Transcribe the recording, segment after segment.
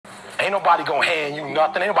Ain't nobody gonna hand you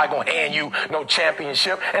nothing. Ain't nobody gonna hand you no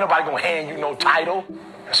championship. Ain't nobody gonna hand you no title.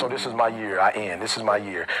 So this is my year. I end. This is my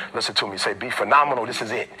year. Listen to me. Say, be phenomenal. This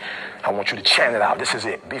is it. I want you to chant it out. This is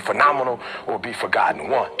it. Be phenomenal or be forgotten.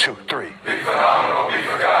 1, 2, 3. Be phenomenal, be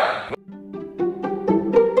forgotten.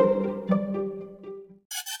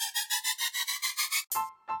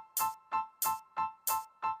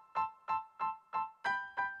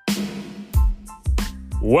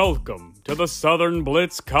 Welcome to the Southern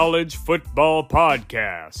Blitz College Football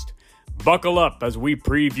Podcast. Buckle up as we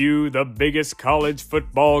preview the biggest college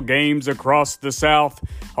football games across the South,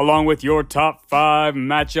 along with your top 5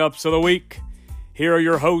 matchups of the week. Here are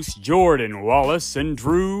your hosts, Jordan Wallace and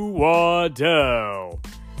Drew Waddell.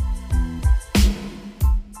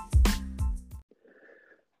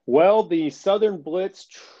 Well, the Southern Blitz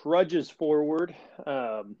trudges forward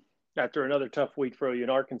after another tough week for you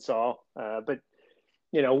in Arkansas. But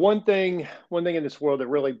you know, one thing in this world that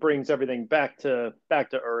really brings everything back to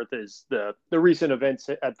earth is the recent events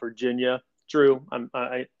at Virginia. Drew,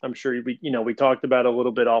 I'm sure we talked about it a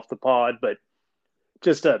little bit off the pod, but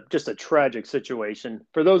just a tragic situation.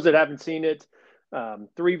 For those that haven't seen it,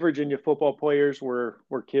 3 Virginia football players were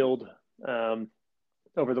killed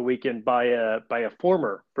over the weekend by a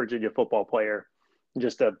former Virginia football player.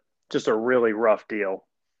 Just a really rough deal.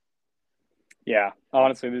 Yeah,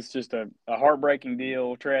 honestly, this is just a heartbreaking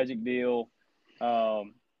deal, tragic deal.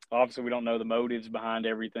 Obviously, we don't know the motives behind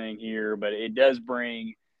everything here, but it does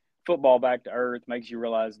bring football back to earth, makes you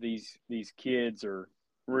realize these kids are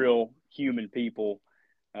real human people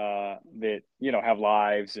that, have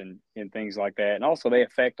lives and things like that. And also they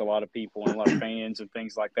affect a lot of people and a lot of fans and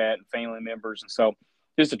things like that and family members. And so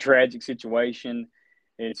just a tragic situation.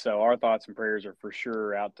 And so our thoughts and prayers are for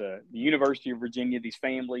sure out to the University of Virginia, these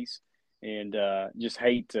families. And just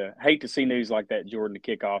hate to see news like that, Jordan, to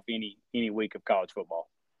kick off any week of college football.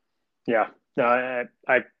 Yeah, no,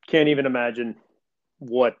 I can't even imagine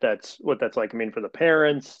what that's like. I mean, for the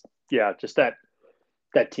parents, yeah, just that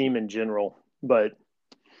team in general. But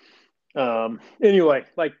anyway,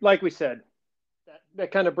 like we said,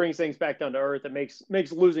 that kind of brings things back down to earth. It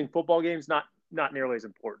makes losing football games not nearly as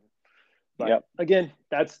important. But Again,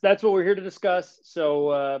 that's what we're here to discuss.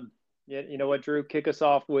 So. Yeah, you know what, Drew? Kick us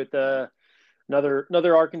off with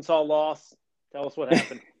another Arkansas loss. Tell us what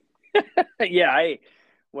happened. Yeah, I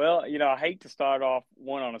hate to start off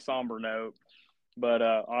one on a somber note, but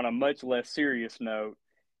on a much less serious note,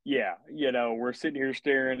 yeah, we're sitting here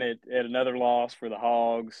staring at another loss for the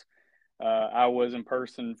Hogs. I was in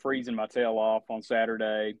person freezing my tail off on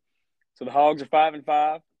Saturday. So the Hogs are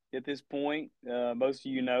 5-5 at this point. Most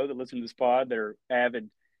of you know that listen to this pod, they're avid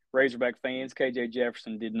Razorback fans. KJ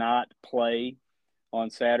Jefferson did not play on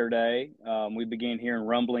Saturday. We began hearing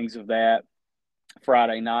rumblings of that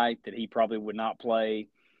Friday night that he probably would not play.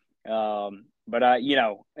 But we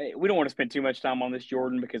don't want to spend too much time on this,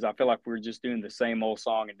 Jordan, because I feel like we're just doing the same old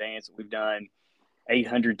song and dance that we've done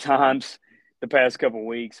 800 times the past couple of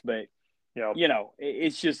weeks. But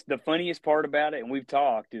it's just the funniest part about it, and we've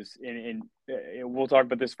talked is, and we'll talk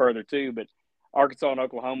about this further too. But Arkansas and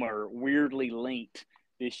Oklahoma are weirdly linked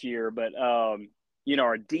this year, but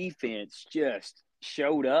our defense just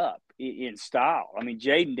showed up in style. I mean,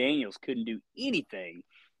 Jaden Daniels couldn't do anything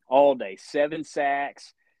all day. 7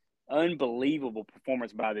 sacks, unbelievable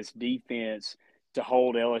performance by this defense to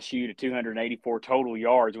hold LSU to 284 total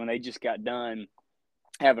yards when they just got done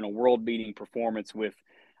having a world-beating performance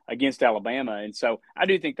against Alabama. And so I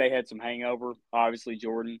do think they had some hangover, obviously,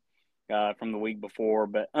 Jordan, from the week before,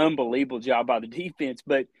 but unbelievable job by the defense.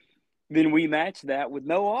 But then we matched that with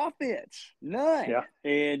no offense, none. Yeah.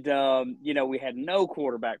 And, we had no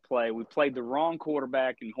quarterback play. We played the wrong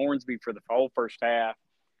quarterback in Hornsby for the whole first half.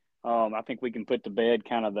 I think we can put to bed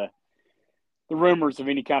kind of the rumors of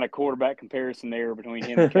any kind of quarterback comparison there between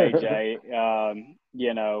him and KJ,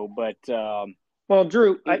 Well,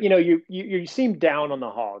 Drew, you seem down on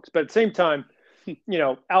the Hogs, but at the same time,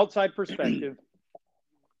 outside perspective,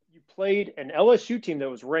 played an LSU team that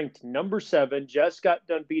was ranked number 7, just got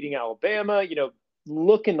done beating Alabama,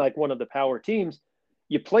 looking like one of the power teams.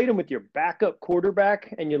 You played them with your backup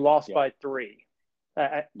quarterback and you lost by 3.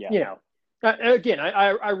 Again,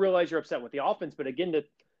 I realize you're upset with the offense, but again, it's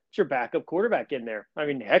your backup quarterback in there. I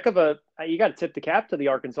mean, you got to tip the cap to the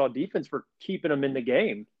Arkansas defense for keeping them in the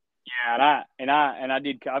game. Yeah,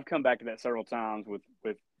 I've come back to that several times with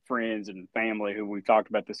friends and family who we've talked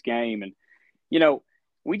about this game, and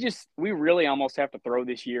we really almost have to throw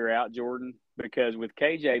this year out, Jordan, because with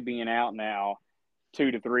KJ being out now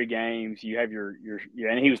 2 to 3 games, you have your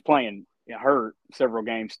and he was playing hurt several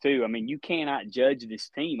games too. I mean, you cannot judge this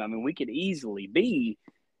team. I mean, we could easily be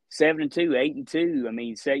 7-2, 8-2. I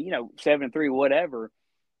mean, say 7-3, whatever.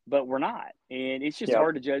 But we're not, and it's just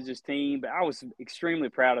hard to judge this team. But I was extremely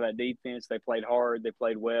proud of that defense. They played hard. They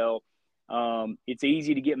played well. It's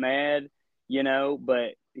easy to get mad,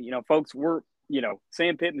 but folks,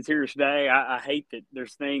 Sam Pittman's here today. I hate that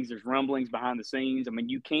there's rumblings behind the scenes. I mean,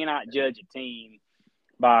 you cannot judge a team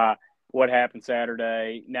by what happened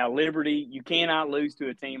Saturday. Now, Liberty, you cannot lose to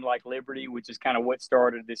a team like Liberty, which is kind of what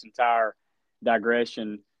started this entire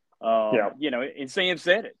digression. And Sam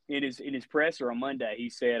said it in his presser on Monday.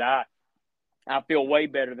 He said, I feel way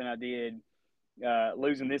better than I did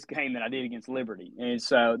losing this game than I did against Liberty. And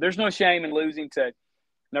so there's no shame in losing to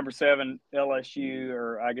number 7 LSU,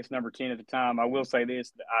 or I guess number 10 at the time. I will say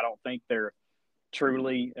this, I don't think they're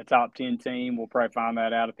truly a top 10 team. We'll probably find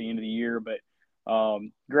that out at the end of the year. But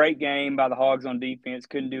great game by the Hogs on defense.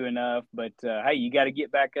 Couldn't do enough. But, hey, you got to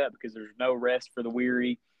get back up because there's no rest for the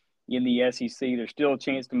weary in the SEC. There's still a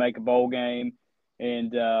chance to make a bowl game.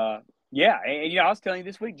 And, I was telling you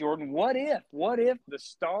this week, Jordan, what if the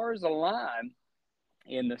stars align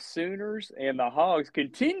and the Sooners and the Hogs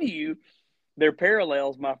continue their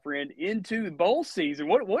parallels, my friend, into the bowl season?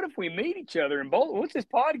 What if we meet each other in bowl? What's this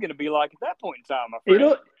pod going to be like at that point in time, my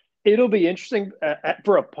friend? It'll be interesting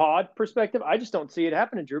for a pod perspective. I just don't see it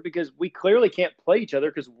happening, Drew, because we clearly can't play each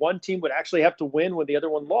other because one team would actually have to win when the other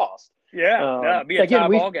one lost. Yeah, it'd be a tie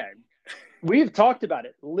ball game. We've talked about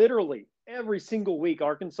it literally every single week.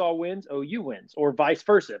 Arkansas wins, OU wins, or vice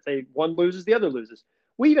versa. If one loses, the other loses.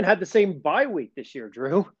 We even had the same bye week this year,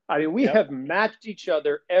 Drew. I mean, we have matched each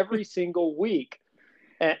other every single week.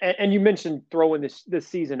 And you mentioned throwing this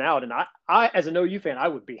season out, and I as an OU fan, I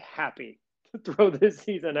would be happy to throw this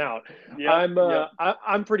season out.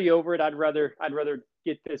 I'm pretty over it. I'd rather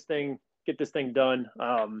get this thing done.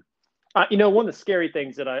 One of the scary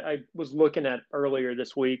things that I was looking at earlier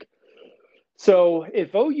this week. So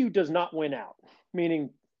if OU does not win out,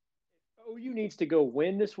 meaning OU needs to go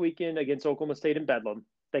win this weekend against Oklahoma State and Bedlam,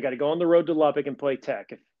 they got to go on the road to Lubbock and play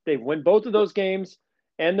Tech. If they win both of those games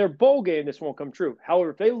and their bowl game, this won't come true.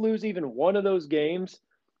 However, if they lose even one of those games,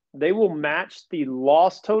 they will match the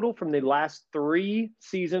loss total from the last 3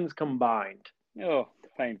 seasons combined. Oh,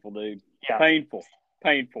 painful, dude. Yeah. Painful.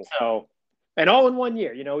 So, and all in 1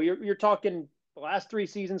 year. You're talking the last 3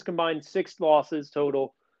 seasons combined, 6 losses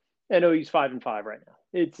total. And OU's 5-5 right now.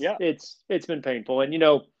 It's been painful.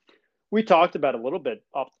 And, we talked about a little bit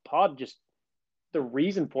off the pod, just the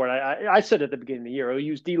reason for it. I said at the beginning of the year,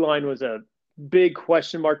 OU's D-line was a big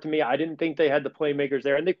question mark to me. I didn't think they had the playmakers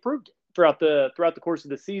there, and they proved it throughout the course of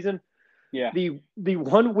the season. Yeah. The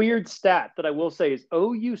one weird stat that I will say is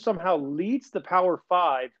OU somehow leads the Power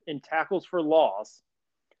 5 in tackles for loss,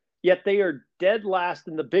 yet they are dead last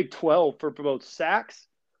in the Big 12 for both sacks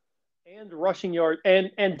and rushing yards,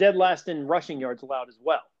 and dead last in rushing yards allowed as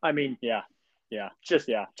well. I mean, just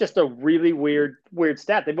a really weird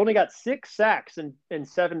stat. They've only got 6 sacks in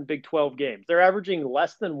 7 Big 12 games. They're averaging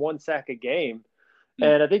less than 1 sack a game.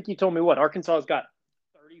 And I think you told me Arkansas's got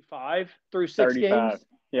 35 through 6 games.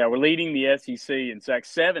 Yeah, we're leading the SEC in sacks,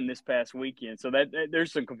 7 this past weekend. So that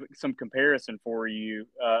there's some comparison for you.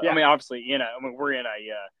 I mean, obviously, we're in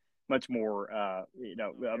a much more,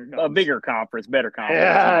 a bigger conference, better conference.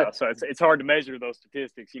 Yeah. So it's hard to measure those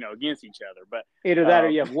statistics, against each other. But either that or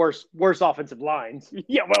you have worse offensive lines.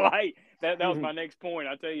 Yeah, well, hey, that was my next point.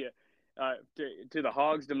 I tell you, to the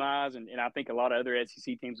Hogs' demise, and I think a lot of other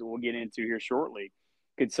SEC teams that we'll get into here shortly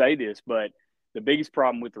could say this, but the biggest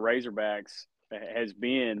problem with the Razorbacks has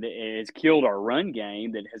been, it's killed our run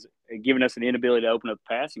game, that has given us an inability to open up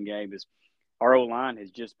the passing game, is our O-line has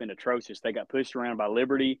just been atrocious. They got pushed around by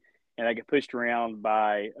Liberty, and they get pushed around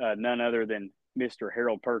by none other than Mr.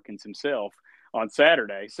 Harold Perkins himself on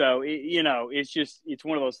Saturday. So, it's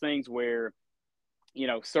one of those things where,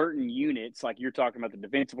 certain units, like you're talking about the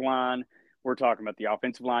defensive line, we're talking about the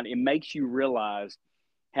offensive line, it makes you realize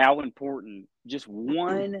how important just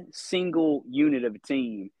one single unit of a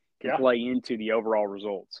team can play into the overall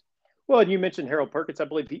results. Well, you mentioned Harold Perkins. I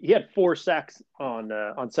believe he had 4 sacks on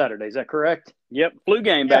Saturday. Is that correct? Yep, flu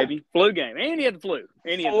game, baby, flu game, and he had the flu.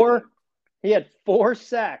 He had 4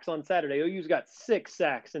 sacks on Saturday. OU's got 6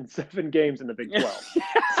 sacks in 7 games in the Big 12.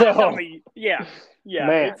 So, I mean,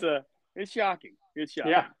 man. It's shocking. It's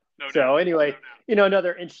shocking. Yeah. No doubt. So anyway,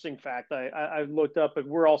 another interesting fact I looked up, and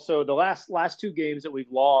we're also the last 2 games that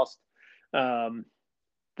we've lost.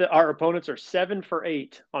 Our opponents are 7 for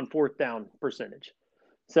 8 on 4th down percentage.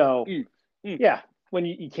 So, when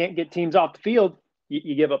you can't get teams off the field,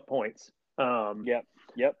 you give up points. Yep.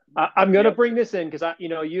 I'm going to bring this in because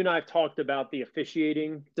you and I have talked about the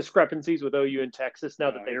officiating discrepancies with OU and Texas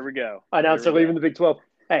now that here we go. Announced they're leaving the Big 12.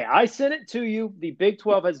 Hey, I sent it to you. The Big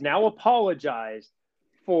 12 has now apologized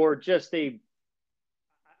for just I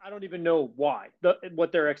don't even know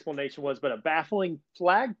what their explanation was, but a baffling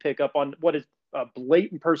flag pickup on what is a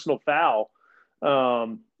blatant personal foul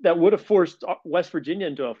that would have forced West Virginia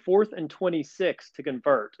into a 4th and 26 to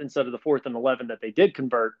convert instead of the 4th and 11 that they did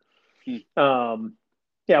convert. Yeah,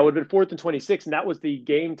 it would have been 4th and 26, and that was the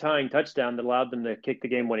game-tying touchdown that allowed them to kick the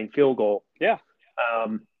game-winning field goal. Yeah.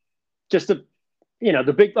 Just the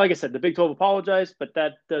big, like I said, the Big 12 apologized, but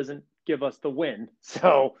that doesn't give us the win.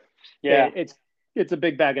 So yeah, it's a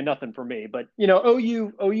big bag of nothing for me. But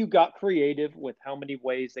OU got creative with how many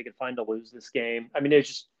ways they could find to lose this game. I mean, it's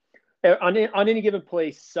just on any given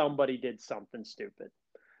play, somebody did something stupid.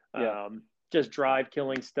 Yeah. Just drive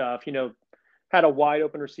killing stuff. Had a wide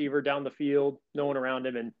open receiver down the field, no one around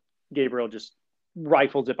him, and Gabriel just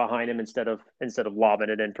rifles it behind him instead of lobbing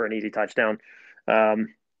it in for an easy touchdown.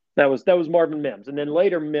 That was Marvin Mims. And then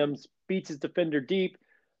later Mims beats his defender deep,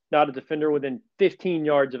 not a defender within 15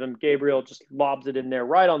 yards of him. Gabriel just lobs it in there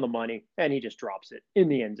right on the money, and he just drops it in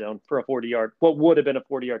the end zone for a 40-yard, what would have been a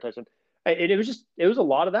 40-yard touchdown. And it was a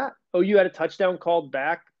lot of that. OU had a touchdown called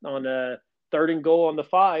back on a 3rd and goal on the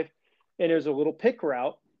 5, and it was a little pick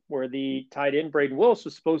route where the tight end, Braden Willis,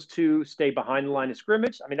 was supposed to stay behind the line of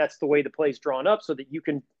scrimmage. I mean, that's the way the play's drawn up so that you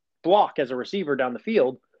can block as a receiver down the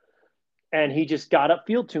field. And he just got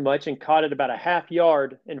upfield too much and caught it about a half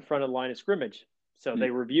yard in front of the line of scrimmage. So they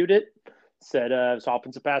reviewed it, said it was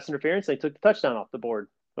offensive pass interference. They took the touchdown off the board.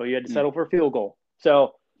 So you had to settle for a field goal.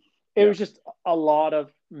 So it was just a lot of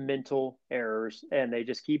mental errors, and they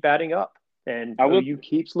just keep adding up. And OU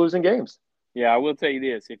keeps losing games. Yeah, I will tell you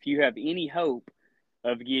this. If you have any hope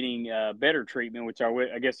of getting better treatment, which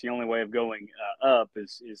I guess the only way of going up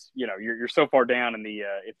is you're so far down in the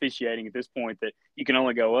officiating at this point that you can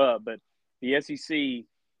only go up. But the SEC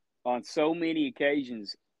on so many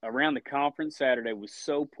occasions around the conference Saturday was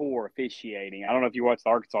so poor officiating. I don't know if you watched the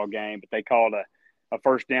Arkansas game, but they called a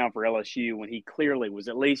first down for LSU when he clearly was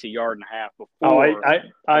at least a yard and a half before. Oh,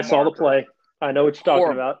 I saw the play. I know what you're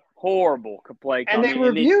talking about. Horrible play. And they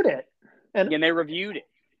reviewed it. And they reviewed it.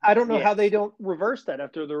 I don't know how they don't reverse that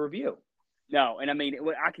after the review. No, and I mean,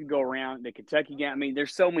 I could go around the Kentucky game. I mean,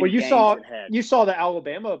 there's so many. Well, you saw the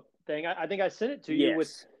Alabama thing. I think I sent it to you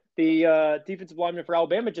with the defensive lineman for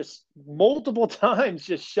Alabama just multiple times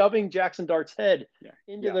just shoving Jackson Dart's head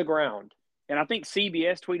into the ground. And I think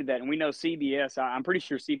CBS tweeted that, and we know CBS. I'm pretty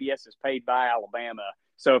sure CBS is paid by Alabama.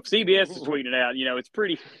 So if CBS is tweeting out, it's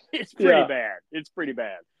pretty bad. It's pretty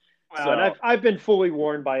bad. Wow, so, and I've been fully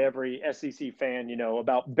warned by every SEC fan,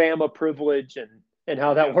 about Bama privilege and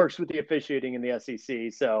how that works with the officiating in the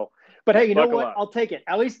SEC. So, but hey, you know what? I'll take it.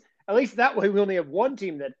 At least that way we only have one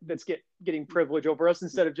team that's getting privilege over us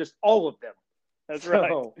instead of just all of them. That's right.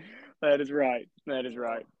 That is right.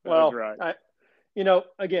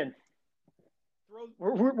 Again,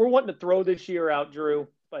 we're wanting to throw this year out, Drew,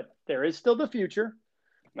 but there is still the future.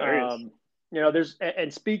 There is.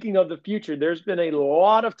 And speaking of the future, there's been a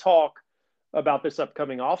lot of talk about this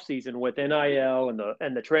upcoming offseason with NIL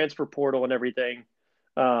and the transfer portal and everything.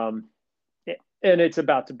 And it's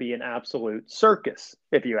about to be an absolute circus,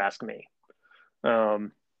 if you ask me. I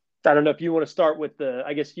don't know if you want to start with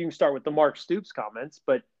I guess you can start with the Mark Stoops comments,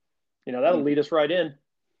 but that'll lead us right in.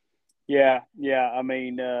 Yeah. I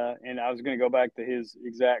mean, and I was going to go back to his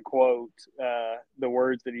exact quote, the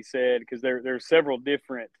words that he said, because there's several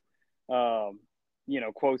different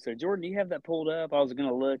quotes there. Jordan, do you have that pulled up? I was going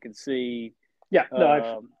to look and see. Yeah.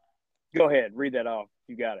 No, go ahead. Read that off.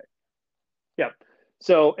 You got it. Yeah.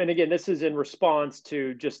 So, and again, this is in response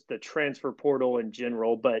to just the transfer portal in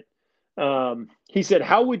general, but he said,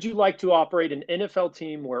 how would you like to operate an NFL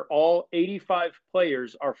team where all 85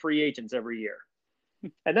 players are free agents every year?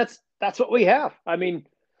 And that's what we have. I mean,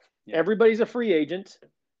 everybody's a free agent,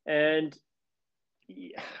 and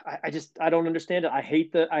I don't understand it. I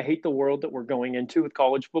hate the world that we're going into with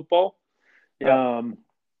college football. Yeah.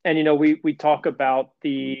 And we talk about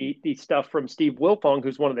the stuff from Steve Wilfong,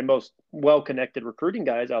 who's one of the most well-connected recruiting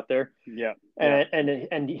guys out there. Yeah.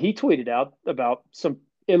 And he tweeted out about some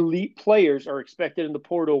elite players are expected in the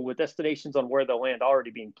portal with destinations on where they'll land already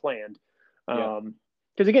being planned.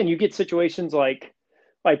 Because again, you get situations like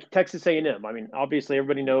Texas A&M. I mean, obviously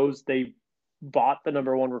everybody knows they bought the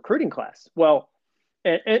number 1 recruiting class. Well,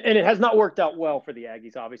 and it has not worked out well for the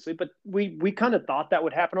Aggies, obviously, but we kind of thought that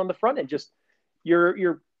would happen on the front end. Just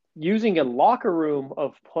you're using a locker room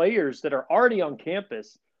of players that are already on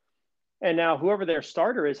campus, and now whoever their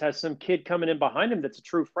starter is has some kid coming in behind him that's a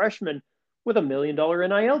true freshman with $1 million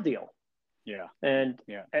NIL deal. Yeah. And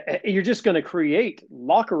you're just going to create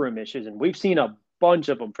locker room issues, and we've seen a bunch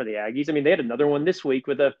of them for the Aggies. I mean, they had another one this week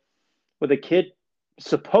with a kid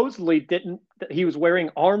supposedly he was wearing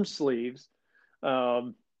arm sleeves,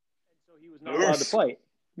 so he was not allowed to play.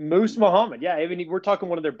 Moose Muhammad, yeah, I mean, we're talking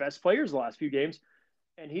one of their best players the last few games,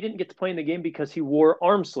 and he didn't get to play in the game because he wore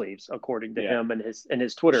arm sleeves, according to him and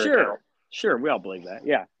his Twitter account. Sure, we all believe that.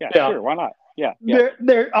 Yeah, sure, why not? Yeah.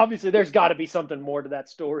 There obviously there's got to be something more to that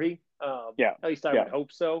story. At least I would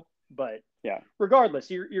hope so. But regardless,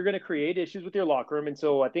 you're going to create issues with your locker room, and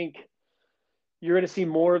so I think you're going to see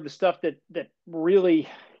more of the stuff that really,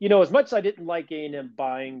 as much as I didn't like A&M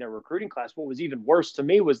buying their recruiting class, what was even worse to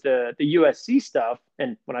me was the USC stuff.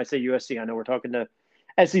 And when I say USC, I know we're talking to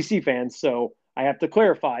SEC fans, so I have to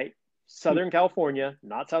clarify: Southern California,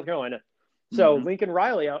 not South Carolina. So Lincoln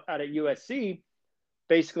Riley out at USC,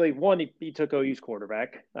 basically, one, he took OU's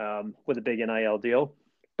quarterback with a big NIL deal.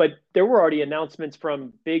 But there were already announcements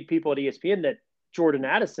from big people at ESPN that Jordan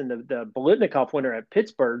Addison, the Biletnikoff winner at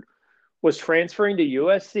Pittsburgh, was transferring to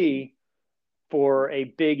USC for a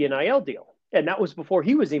big NIL deal. And that was before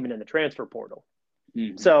he was even in the transfer portal.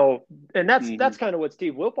 So, and that's kind of what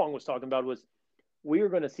Steve Wilpong was talking about, was we are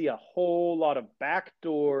going to see a whole lot of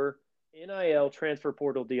backdoor NIL transfer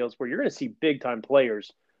portal deals where you're going to see big-time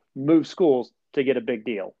players move schools to get a big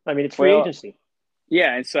deal. I mean, it's free agency.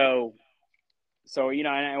 Yeah, and so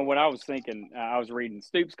and what I was thinking, I was reading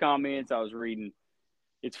Stoops' comments. I was reading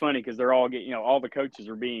 – it's funny because they're all getting – all the coaches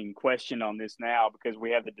are being questioned on this now because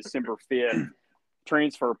we have the December 5th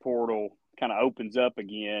transfer portal kind of opens up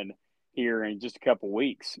again here in just a couple of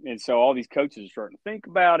weeks. And so all these coaches are starting to think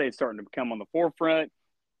about it. It's starting to become on the forefront.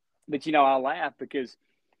 But, I laugh because –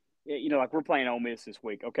 like we're playing Ole Miss this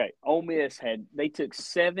week. Okay, Ole Miss they took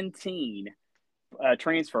 17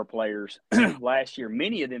 transfer players last year.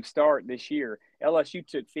 Many of them start this year. LSU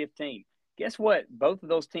took 15. Guess what? Both of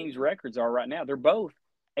those teams' records are right now. They're both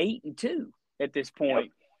 8-2 at this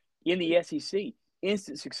point in the SEC.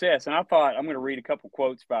 Instant success. And I thought I'm going to read a couple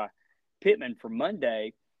quotes by Pittman from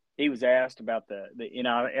Monday. He was asked about the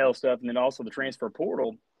NIL stuff and then also the transfer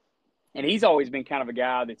portal. And he's always been kind of a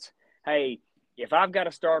guy that's, hey, if I've got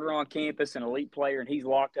a starter on campus, an elite player, and he's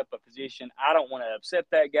locked up a position, I don't want to upset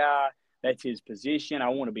that guy. That's his position. I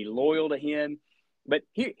want to be loyal to him. But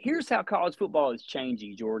here's how college football is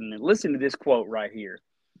changing, Jordan. And listen to this quote right here.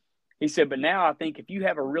 He said, but now I think if you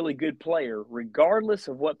have a really good player, regardless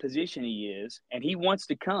of what position he is, and he wants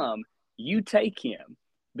to come, you take him.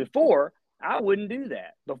 Before, I wouldn't do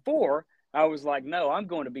that. Before, I was like, no, I'm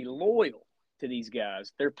going to be loyal to these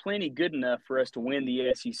guys. They're plenty good enough for us to win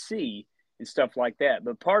the SEC and stuff like that.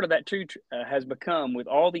 But part of that too has become, with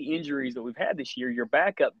all the injuries that we've had this year, your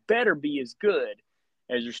backup better be as good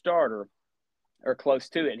as your starter or close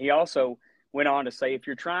to it. And he also went on to say, if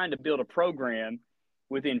you're trying to build a program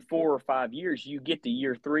within 4 or 5 years, you get to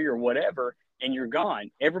year 3 or whatever, and you're gone.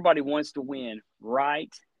 Everybody wants to win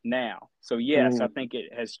right now. So, yes, I think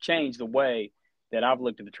it has changed the way that I've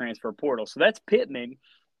looked at the transfer portal. So that's Pittman,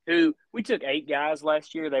 who we took 8 guys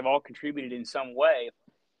last year. They've all contributed in some way.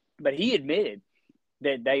 But he admitted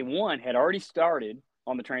that day one had already started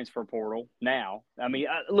on the transfer portal now. I mean,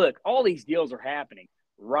 look, all these deals are happening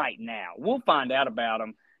right now. We'll find out about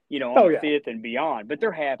them, on the 5th and beyond. But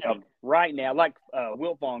they're happening right now. Like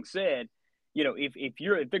Wiltfong said,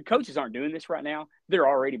 if the coaches aren't doing this right now, they're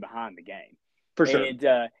already behind the game. For sure.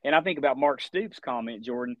 And I think about Mark Stoops' comment,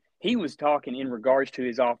 Jordan. He was talking in regards to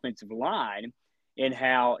his offensive line and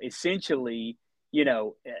how essentially,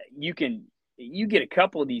 you get a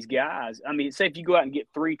couple of these guys. I mean, say if you go out and get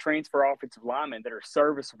 3 transfer offensive linemen that are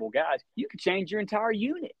serviceable guys, you could change your entire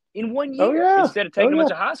unit in 1 year instead of taking a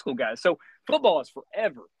bunch of high school guys. So football is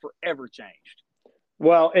forever changed.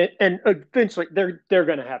 Well, and eventually they're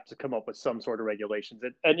going to have to come up with some sort of regulations.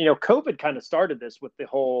 And COVID kind of started this with the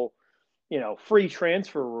whole, free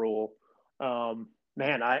transfer rule.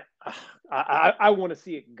 Man, I want to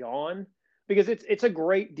see it gone. Because it's a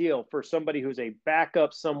great deal for somebody who's a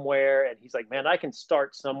backup somewhere, and he's like, man, I can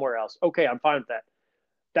start somewhere else. Okay, I'm fine with that.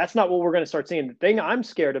 That's not what we're going to start seeing. The thing I'm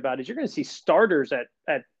scared about is you're going to see starters at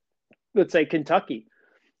let's say, Kentucky.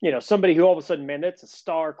 Somebody who all of a sudden, man, that's a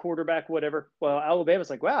star quarterback, whatever. Well, Alabama's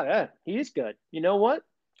like, wow, yeah, he's good. You know what?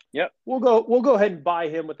 Yep. We'll go ahead and buy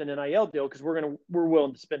him with an NIL deal because we're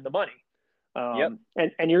willing to spend the money. And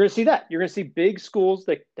you're going to see that. You're going to see big schools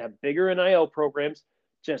that have bigger NIL programs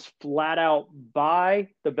just flat out buy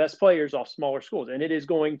the best players off smaller schools. And it is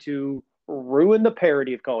going to ruin the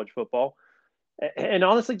parity of college football and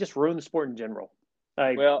honestly just ruin the sport in general.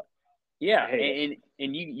 And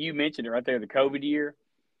you mentioned it right there, the COVID year.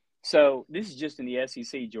 So this is just in the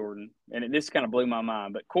SEC, Jordan, and this kind of blew my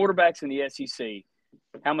mind. But quarterbacks in the SEC,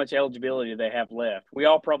 how much eligibility do they have left? We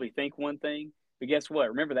all probably think one thing. But guess what?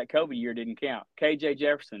 Remember that COVID year didn't count. KJ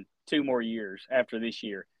Jefferson, 2 more years after this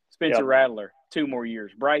year. Spencer Rattler, 2 more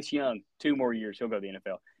years. Bryce Young, 2 more years. He'll go to the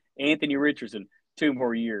NFL. Anthony Richardson, 2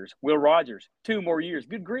 more years. Will Rogers, 2 more years.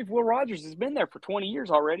 Good grief, Will Rogers has been there for 20 years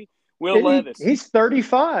already. Will Levis. He's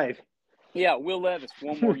 35. Yeah, Will Levis,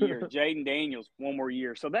 1 more year. Jaden Daniels, 1 more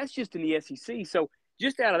year. So that's just in the SEC. So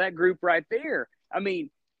just out of that group right there, I mean,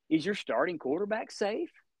 is your starting quarterback safe,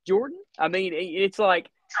 Jordan? I mean, it's like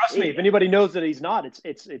 – trust me, if anybody knows that he's not,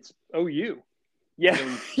 it's OU. Yeah, I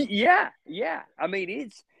mean, yeah. I mean,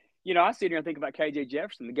 it's – I sit here and think about KJ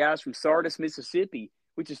Jefferson, the guys from Sardis, Mississippi,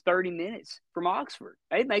 which is 30 minutes from Oxford.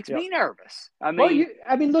 It makes me nervous. I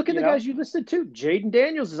mean, look at the guys you listed too. Jaden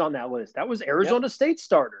Daniels is on that list. That was Arizona State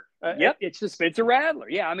starter. It's just Spencer Rattler.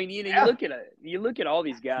 Yeah, I mean, you look at all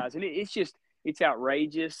these guys, and it's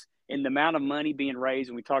outrageous. And the amount of money being raised,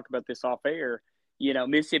 and we talked about this off air.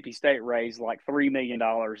 Mississippi State raised like $3 million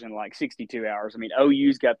in like 62 hours. I mean,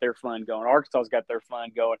 OU's got their fund going. Arkansas's got their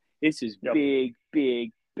fund going. This is big,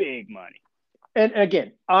 big, big money. And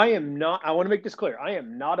again, I want to make this clear. I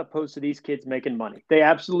am not opposed to these kids making money. They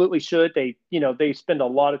absolutely should. They spend a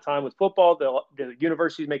lot of time with football. The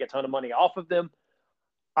universities make a ton of money off of them.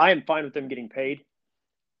 I am fine with them getting paid.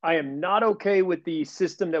 I am not okay with the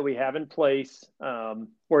system that we have in place,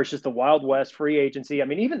 where it's just a Wild West free agency. I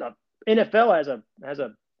mean, even the NFL has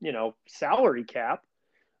a salary cap.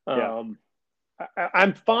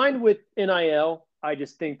 I'm fine with NIL. I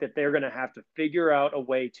just think that they're going to have to figure out a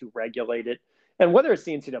way to regulate it. And whether it's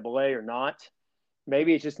the NCAA or not,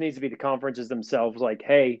 maybe it just needs to be the conferences themselves like,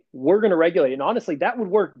 hey, we're going to regulate it. And honestly, that would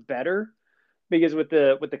work better because with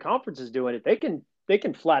the conferences doing it, they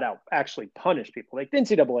can flat out actually punish people. Like the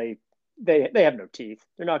NCAA, they have no teeth.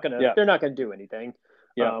 They're not going to do anything.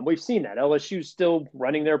 Yeah. We've seen that. LSU's still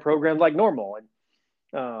running their program like normal.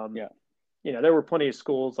 And, there were plenty of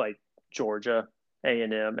schools like Georgia,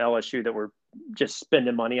 A&M, LSU that were just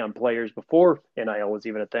spending money on players before NIL was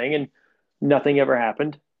even a thing. And nothing ever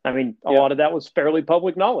happened. I mean, a lot of that was fairly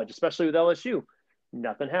public knowledge, especially with LSU.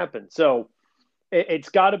 Nothing happened. So it's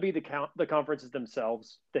got to be the conferences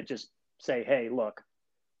themselves that just say, hey, look,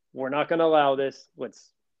 we're not going to allow this.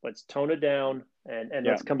 Let's tone it down and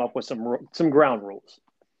let's come up with some ground rules.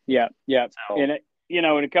 Yeah. So, and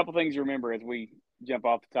and a couple things to remember as we jump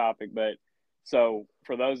off the topic. But so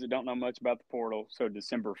for those that don't know much about the portal, so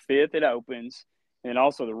December 5th it opens. And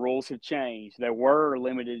also the rules have changed. They were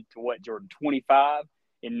limited to what, Jordan, 25,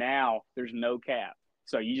 and now there's no cap.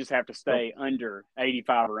 So you just have to stay under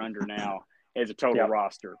 85 or under now as a total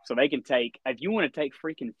roster. So they can take, if you want to take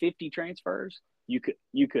freaking 50 transfers, you could.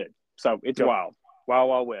 So it's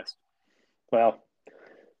wild west. Well,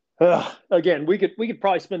 again, we could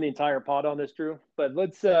probably spend the entire pod on this, Drew. But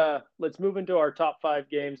let's move into our top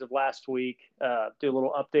 5 games of last week. Do a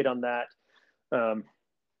little update on that.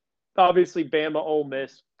 Obviously, Bama, Ole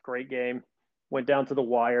Miss, great game. Went down to the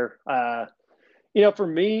wire. For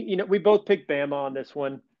me, we both picked Bama on this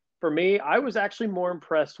one. For me, I was actually more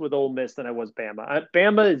impressed with Ole Miss than I was Bama.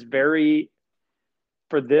 Bama is very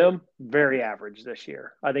average this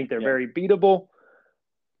year. I think they're very beatable.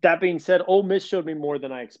 That being said, Ole Miss showed me more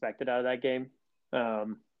than I expected out of that game.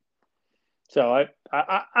 So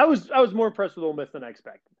I was more impressed with Ole Miss than I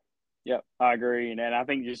expected. Yep, I agree, and I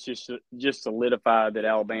think just solidified that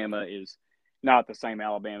Alabama is not the same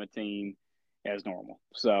Alabama team as normal.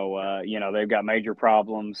 So they've got major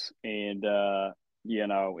problems, and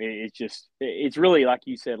it's really like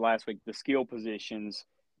you said last week. The skill positions,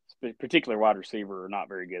 particularly wide receiver, are not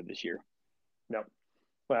very good this year. No,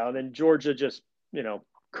 well, then Georgia just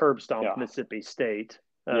curb stomped Mississippi State.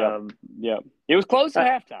 It was close at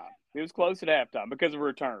halftime. It was close at halftime because of a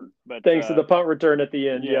return. But thanks to the punt return at the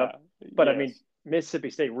end. Yeah. But I mean, Mississippi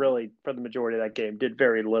State really, for the majority of that game, did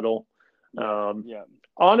very little.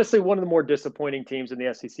 Honestly, one of the more disappointing teams in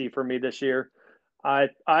the SEC for me this year. I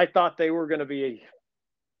thought they were going to be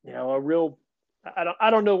a real. I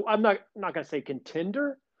don't know. I'm not going to say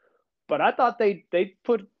contender, but I thought they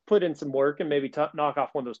put in some work and maybe knock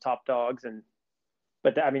off one of those top dogs.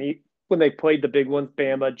 But when they played the big ones,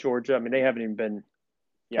 Bama, Georgia, they haven't even been.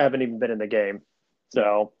 Haven't even been in the game.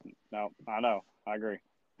 So no, I know. I agree.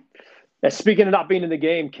 And speaking of not being in the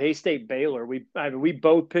game, K-State Baylor. We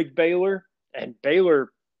both picked Baylor, and Baylor,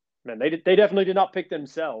 man, they definitely did not pick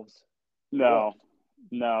themselves. No.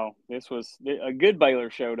 This was a good Baylor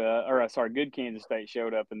good Kansas State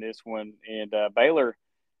showed up in this one, and Baylor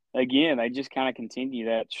again. They just kind of continue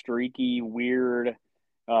that streaky, weird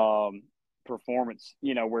performance,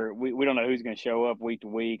 where we don't know who's going to show up week to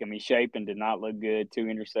week. Shapen did not look good, 2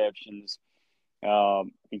 interceptions.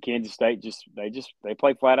 And Kansas State they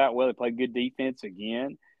play flat out well. They play good defense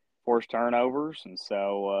again. forced turnovers, and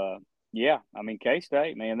so yeah, I mean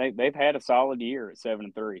K-State, man, they've had a solid year at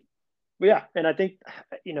 7-3. Yeah, and I think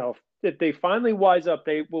if they finally wise up,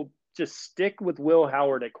 they will just stick with Will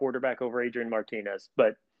Howard at quarterback over Adrian Martinez.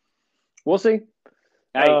 But we'll see.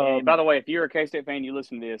 Hey, and by the way, if you're a K-State fan, you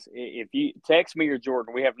listen to this. If you text me or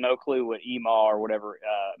Jordan, we have no clue what EMA or whatever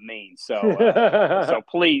means. So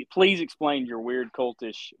please explain your weird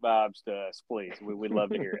cultish vibes to us, please. We'd love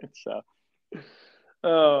to hear it. So,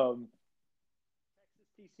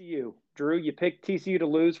 TCU, Drew, you picked TCU to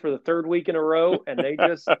lose for the third week in a row, and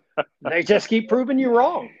they just keep proving you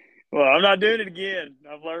wrong. Well, I'm not doing it again.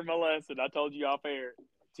 I've learned my lesson. I told you off air.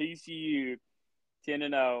 TCU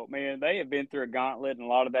 10-0. Man, they have been through a gauntlet, and a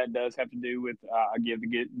lot of that does have to do with I give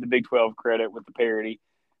the Big 12 credit with the parity.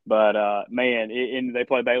 But man, and they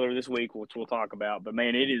play Baylor this week, which we'll talk about. But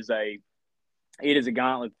man, it is a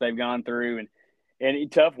gauntlet that they've gone through, and a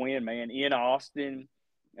tough win, man, in Austin.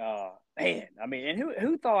 Man, I mean, and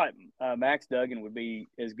who thought Max Duggan would be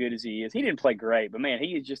as good as he is? He didn't play great, but man,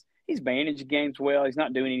 he's managed games well. He's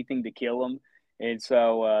not doing anything to kill them, and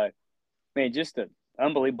so man, just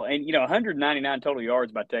unbelievable. And 199 total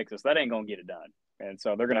yards by Texas, that ain't gonna get it done. And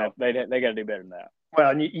so they're gonna they got to do better than that.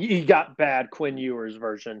 Well, and you got bad Quinn Ewers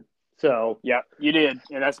version, so yeah, you did,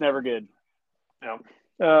 and that's never good.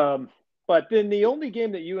 No. But then the only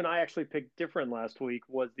game that you and I actually picked different last week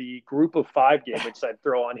was the Group of 5 game, which I'd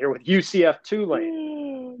throw on here with UCF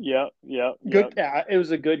Tulane. Yeah. Good. It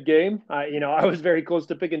was a good game. I was very close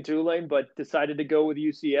to picking Tulane, but decided to go with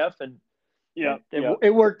UCF, and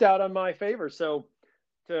it worked out on my favor. So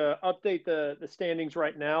to update the standings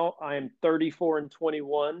right now, I am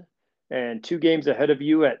 34-21. And 2 games ahead of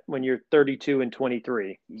you when you're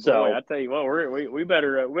 32-23. So boy, I tell you what, we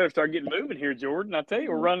better start getting moving here, Jordan. I tell you,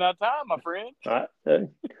 we're running out of time, my friend.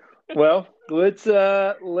 Well, let's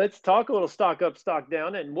talk a little stock up, stock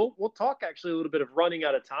down, and we'll talk actually a little bit of running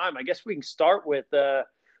out of time. I guess we can start with our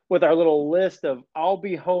little list of "I'll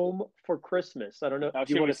be home for Christmas." I don't know.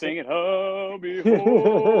 Do you want to sing it? I'll be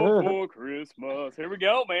home for Christmas. Here we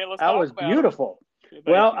go, man. Let's talk about it. That was beautiful.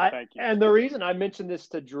 Thank you. And the reason I mentioned this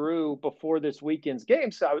to Drew before this weekend's game,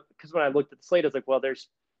 because when I looked at the slate, I was like, well, there's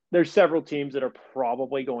several teams that are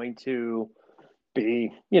probably going to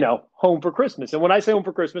be, home for Christmas. And when I say home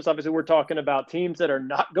for Christmas, obviously we're talking about teams that are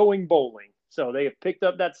not going bowling. So they have picked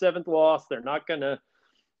up that 7th loss. They're not gonna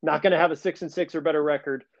have a 6-6 or better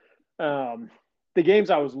record. The games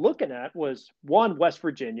I was looking at was one, West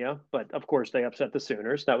Virginia, but of course they upset the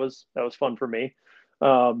Sooners. That was fun for me.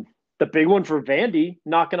 The big one for Vandy,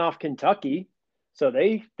 knocking off Kentucky. So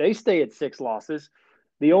they stay at 6 losses.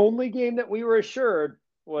 The only game that we were assured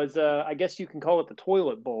was, I guess you can call it the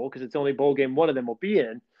toilet bowl because it's the only bowl game one of them will be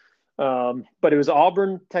in. But it was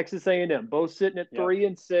Auburn, Texas A&M, both sitting at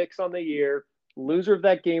 3-6 on the year. Loser of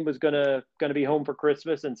that game was gonna be home for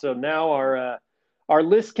Christmas, and so now our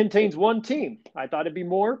list contains one team. I thought it'd be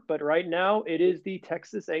more, but right now it is the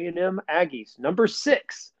Texas A&M Aggies, number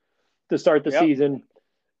 6 to start the season.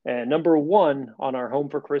 And number 1 on our home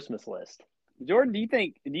for Christmas list. Jordan, do you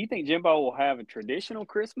think Jimbo will have a traditional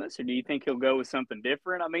Christmas, or do you think he'll go with something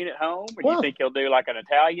different? I mean, at home, or do you think he'll do like an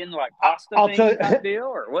Italian, pasta type deal,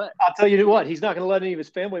 or what? I'll tell you what, he's not going to let any of his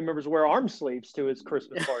family members wear arm sleeves to his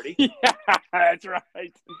Christmas party. Yeah, that's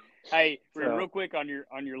right. Hey, real quick on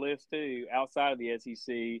your list too. Outside of the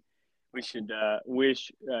SEC, we should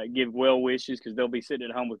give well wishes because they'll be sitting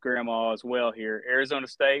at home with Grandma as well here. Arizona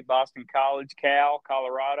State, Boston College, Cal,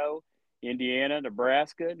 Colorado, Indiana,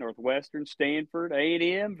 Nebraska, Northwestern, Stanford,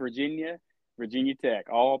 A&M, Virginia Tech.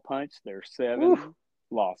 All punched their 7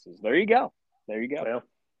 losses. There you go. Well,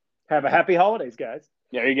 have a happy holidays, guys.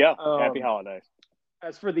 There you go. Happy holidays.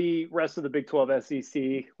 As for the rest of the Big 12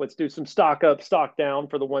 SEC, let's do some stock up, stock down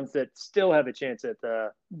for the ones that still have a chance at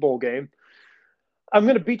the bowl game. I'm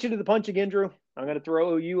going to beat you to the punch again, Drew. I'm going to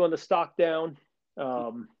throw you on the stock down.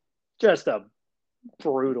 Just a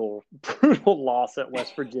brutal loss at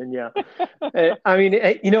West Virginia. I mean,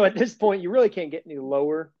 at this point, you really can't get any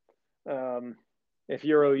lower if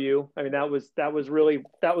you're OU. I mean, that was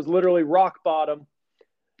literally rock bottom.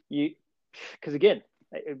 Because again,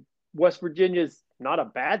 West Virginia's not a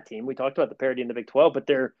bad team. We talked about the parity in the Big 12, but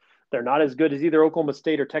they're not as good as either Oklahoma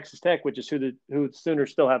State or Texas Tech, which is who the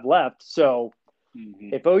Sooners still have left. So.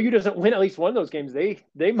 Mm-hmm. If OU doesn't win at least one of those games,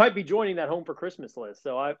 they might be joining that home for Christmas list.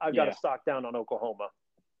 So I've got to stock down on Oklahoma.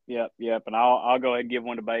 Yep. And I'll go ahead and give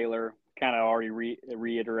one to Baylor. Kind of already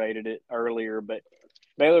reiterated it earlier, but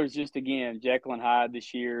Baylor's just again Jekyll and Hyde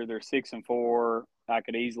this year. They're 6-4. I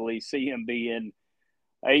could easily see him being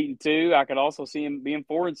 8-2. I could also see them being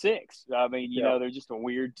 4-6. I mean, they're just a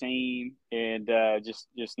weird team, and just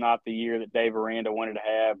not the year that Dave Aranda wanted to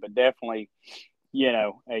have. But definitely,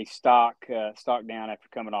 a stock down after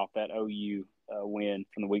coming off that OU win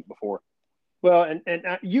from the week before. Well, and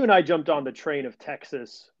you and I jumped on the train of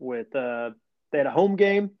Texas with they had a home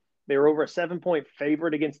game. They were over a 7-point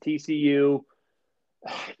favorite against TCU.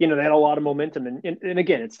 They had a lot of momentum. And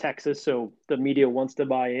again, it's Texas, so the media wants to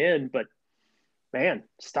buy in. But, man,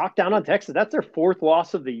 stock down on Texas. That's their 4th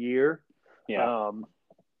loss of the year. Yeah.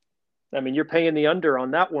 I mean, you're paying the under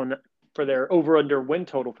on that one for their over-under win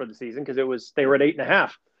total for the season because they were at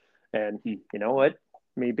 8.5. And you know what?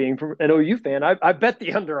 Me being an OU fan, I bet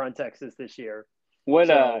the under on Texas this year.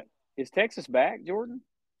 Is Texas back, Jordan?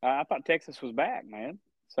 I thought Texas was back, man.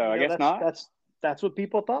 So I guess not. That's what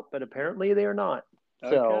people thought, but apparently they are not.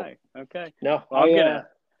 Okay. No, well, I'm gonna.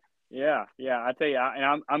 Yeah. I tell you,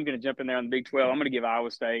 I'm gonna jump in there on the Big 12. I'm gonna give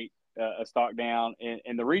Iowa State a stock down,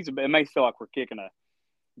 and the reason it may feel like we're kicking a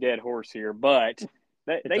dead horse here, but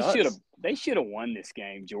they should have won this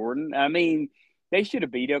game, Jordan. I mean, they should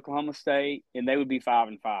have beat Oklahoma State, and they would be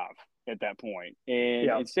 5-5 at that point. And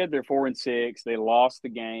instead, they're 4-6. They lost the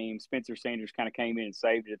game. Spencer Sanders kind of came in and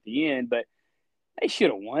saved it at the end, but they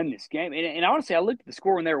should have won this game. And honestly, I looked at the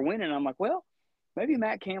score when they were winning, and I'm like, well, maybe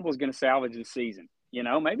Matt Campbell's going to salvage this season.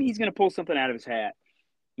 Maybe he's going to pull something out of his hat.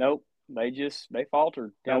 Nope, they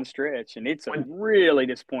faltered down the stretch, and it's a really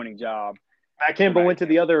disappointing job. Matt Campbell went to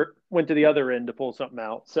the other end to pull something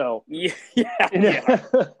out. So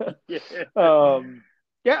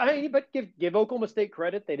but give Oklahoma State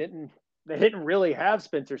credit. They didn't really have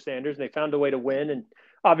Spencer Sanders, and they found a way to win. And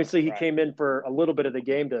obviously, he came in for a little bit of the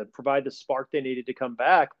game to provide the spark they needed to come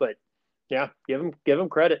back. But give him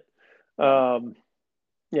credit.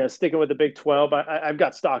 Sticking with the Big 12, I've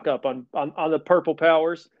got stock up on the Purple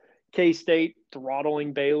Powers. K-State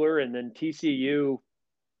throttling Baylor, and then TCU.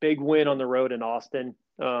 Big win on the road in Austin.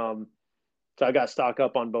 So I got stock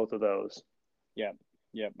up on both of those. Yep.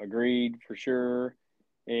 Agreed for sure.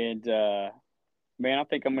 And, man, I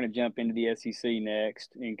think I'm going to jump into the SEC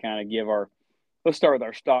next and kind of let's start with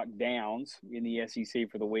our stock downs in the SEC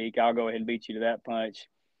for the week. I'll go ahead and beat you to that punch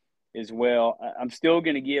as well. I'm still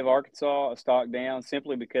going to give Arkansas a stock down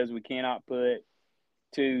simply because we cannot put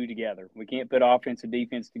two together. We can't put offense and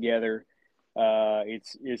defense together.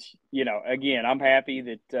 It's again, I'm happy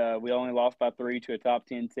that we only lost by 3 to a top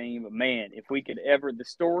 10 team. But man, if we could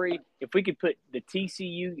put the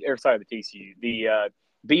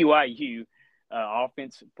BYU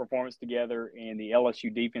offense performance together and the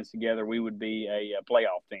LSU defense together, we would be a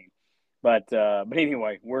playoff team. But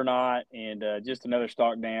anyway, we're not, and just another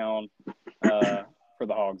stock down for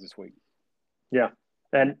the Hogs this week. Yeah,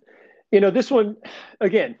 and this one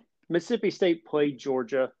again. Mississippi State played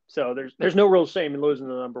Georgia, so there's no real shame in losing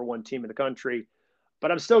the number 1 team in the country.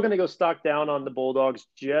 But I'm still going to go stock down on the Bulldogs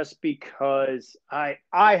just because I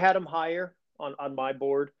had them higher on my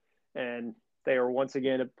board, and they are once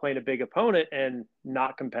again playing a big opponent and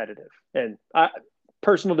not competitive. And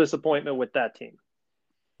personal disappointment with that team.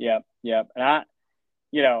 Yep. And I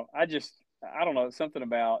don't know, something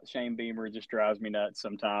about Shane Beamer just drives me nuts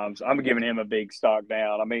sometimes. I'm giving him a big stock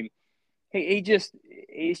down. I mean,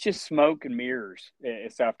 He's just smoke and mirrors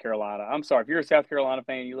at South Carolina. I'm sorry. If you're a South Carolina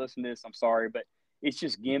fan, you listen to this, I'm sorry. But it's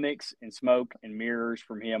just gimmicks and smoke and mirrors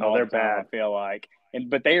from him all the time, bad. I feel like.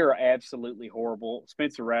 But they are absolutely horrible.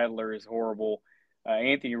 Spencer Rattler is horrible.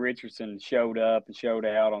 Anthony Richardson showed up and showed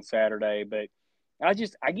out on Saturday. But I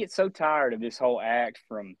get so tired of this whole act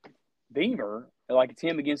from Beamer, like it's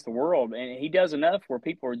him against the world. And he does enough where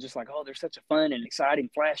people are just like, oh, they're such a fun and exciting,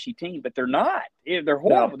 flashy team. But they're not. They're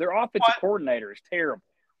horrible. No. Their offensive coordinator is terrible.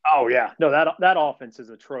 Oh, yeah. No, that offense is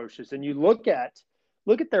atrocious. And you look at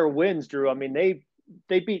their wins, Drew. I mean, they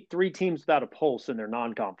beat 3 teams without a pulse in their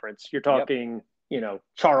non-conference. You're talking,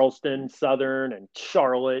 Charleston, Southern, and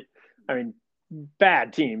Charlotte. I mean,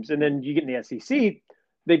 bad teams. And then you get in the SEC,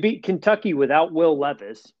 they beat Kentucky without Will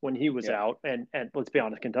Levis when he was out. And let's be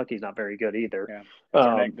honest, Kentucky's not very good either.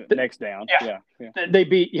 Yeah. Next down. Yeah. They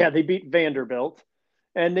beat Vanderbilt,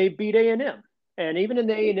 and they beat A&M. And even in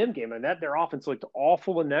the A&M game, and their offense looked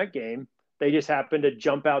awful in that game. They just happened to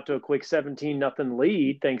jump out to a quick 17-0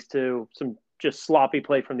 lead thanks to some just sloppy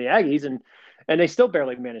play from the Aggies, and they still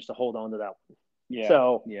barely managed to hold on to that one. Yeah.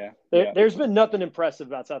 So there's been nothing impressive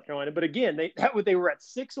about South Carolina. But again, they were at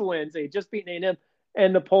 6 wins. They had just beaten A&M,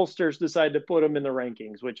 and the pollsters decided to put them in the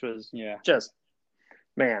rankings, which was just,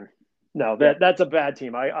 man, no, that's a bad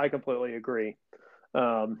team. I completely agree.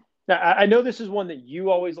 I know this is one that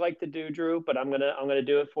you always like to do, Drew, but I'm gonna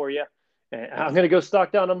do it for you. And I'm gonna go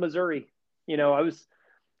stock down on Missouri. I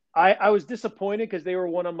I was disappointed because they were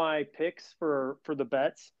one of my picks for the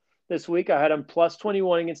bets this week. I had them plus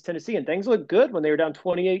 21 against Tennessee, and things looked good when they were down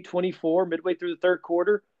 28-24 midway through the third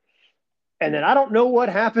quarter. And then I don't know what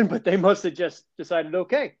happened, but they must have just decided,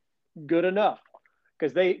 okay, good enough,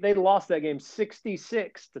 because they lost that game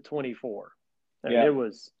 66-24, and it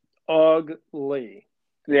was ugly.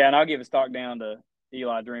 Yeah, and I'll give a stock down to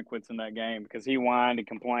Eli Drinkwitz in that game because he whined and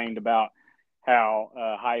complained about how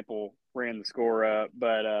Heupel ran the score up.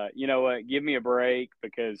 But you know what? Give me a break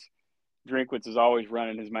because Drinkwitz is always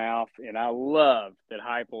running his mouth, and I love that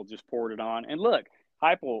Heupel just poured it on. And look,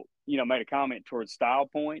 Heupel, made a comment towards style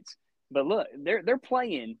points, but look, they're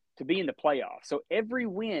playing to be in the playoffs, so every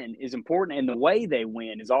win is important, and the way they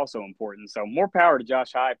win is also important. So more power to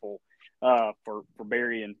Josh Heupel for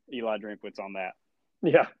burying Eli Drinkwitz on that.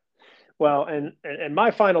 Yeah. Well, and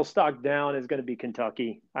my final stock down is going to be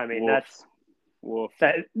Kentucky. I mean, that's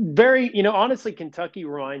that very, honestly, Kentucky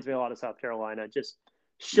reminds me a lot of South Carolina. Just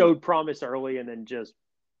showed promise early and then just,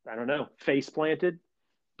 I don't know, face planted.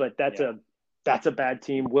 But that's a bad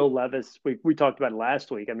team. Will Levis, we talked about it last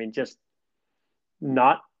week. I mean, just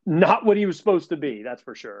not what he was supposed to be. That's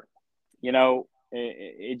for sure.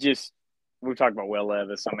 It just, we've talked about Will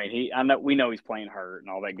Levis. I mean, we know he's playing hurt and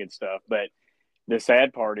all that good stuff, but the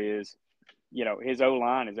sad part is, his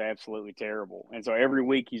O-line is absolutely terrible. And so every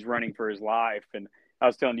week he's running for his life. And I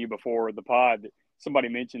was telling you before the pod that somebody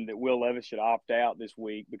mentioned that Will Levis should opt out this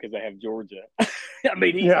week because they have Georgia. I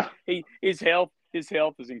mean, his health is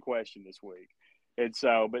in question this week. And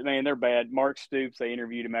so, but man, they're bad. Mark Stoops, they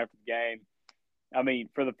interviewed him after the game. I mean,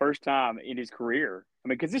 for the first time in his career,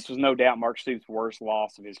 because this was no doubt Mark Stoops' worst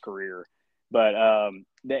loss of his career. But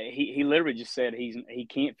he literally just said he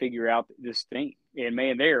can't figure out this team. And,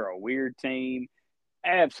 man, they're a weird team.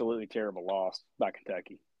 Absolutely terrible loss by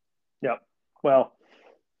Kentucky. Yep. Well,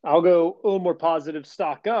 I'll go a little more positive.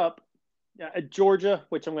 Stock up at Georgia,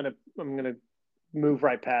 which I'm gonna move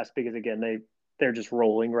right past because, again, they're just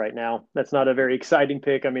rolling right now. That's not a very exciting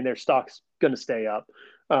pick. I mean, their stock's going to stay up.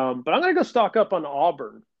 But I'm going to go stock up on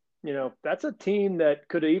Auburn. That's a team that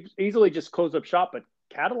could easily just close up shop, but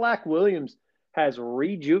Cadillac Williams has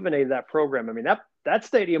rejuvenated that program. I mean, that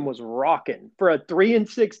stadium was rocking for a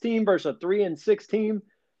 3-6 team versus a 3-6 team.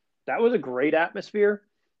 That was a great atmosphere.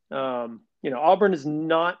 Auburn is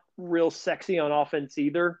not real sexy on offense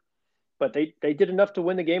either, but they did enough to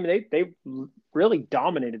win the game. And they really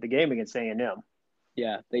dominated the game against A&M.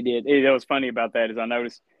 Yeah, they did. What was funny about that is I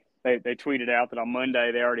noticed they tweeted out that on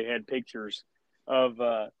Monday they already had pictures of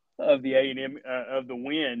the A&M of the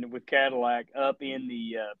win with Cadillac up in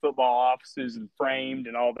the football offices and framed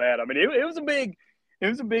and all that. I mean, it was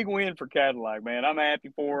a big win for Cadillac, man. I'm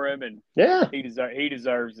happy for him, and he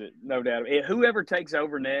deserves it, no doubt. Whoever takes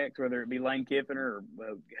over next, whether it be Lane Kiffin or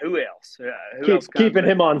who else, keeping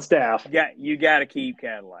him on staff. You got to keep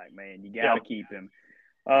Cadillac, man. You got to keep him.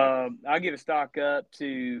 I'll give a stock up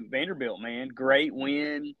to Vanderbilt, man. Great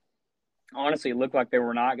win. Honestly, it looked like they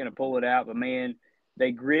were not going to pull it out, but man,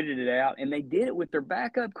 they gritted it out, and they did it with their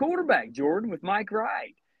backup quarterback, Jordan, with Mike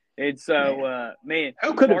Wright. And so, man.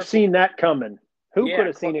 Who could have seen that coming? Who could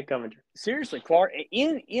have seen it coming? Seriously, Clark,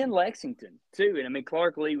 in Lexington, too. And, I mean,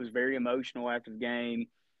 Clark Lee was very emotional after the game.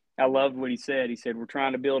 I loved what he said. He said, we're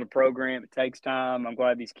trying to build a program. It takes time. I'm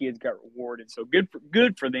glad these kids got rewarded. So good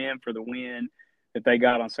for them for the win that they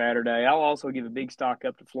got on Saturday. I'll also give a big stock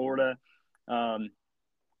up to Florida.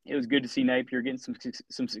 It was good to see Napier getting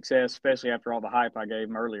some success, especially after all the hype I gave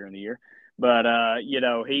him earlier in the year. But,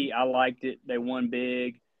 I liked it. They won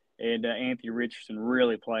big, and Anthony Richardson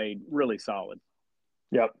really played really solid.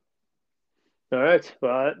 Yep. All right.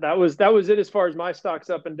 Well, that was it as far as my stocks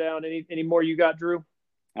up and down. Any more you got, Drew?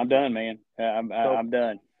 I'm done, man. I'm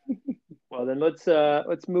done. Well, then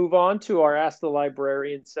let's move on to our Ask the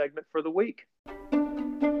Librarian segment for the week.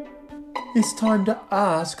 It's time to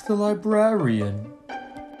ask the librarian.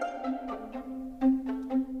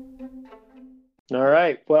 All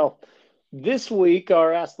right. Well, this week,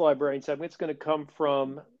 our Ask the Librarian segment is going to come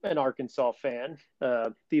from an Arkansas fan,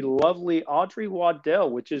 the lovely Audrey Waddell,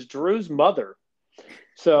 which is Drew's mother.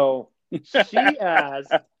 So she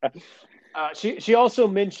asked, she also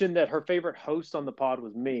mentioned that her favorite host on the pod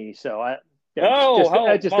was me. So just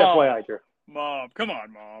Mom. FYI, Drew. Mom, come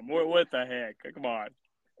on, Mom. What the heck? Come on.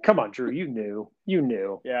 Come on, Drew. You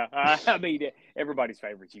knew. Yeah. I mean, everybody's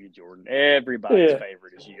favorite is you, Jordan. Everybody's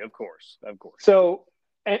favorite is you. Of course. So,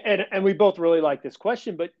 and we both really like this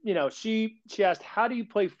question, but, she asked, how do you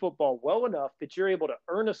play football well enough that you're able to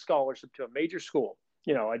earn a scholarship to a major school?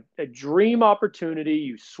 A dream opportunity.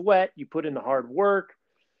 You sweat, you put in the hard work,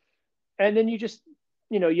 and then you just,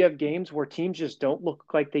 you have games where teams just don't look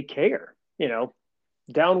like they care.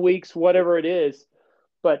 down weeks, whatever it is,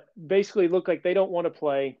 but basically look like they don't want to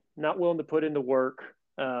play, not willing to put into work.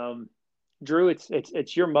 Drew,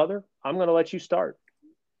 it's your mother. I'm going to let you start.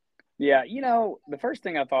 Yeah, the first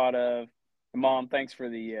thing I thought of, Mom, thanks for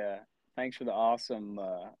the awesome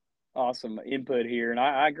input here, and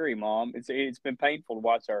I agree, Mom. It's been painful to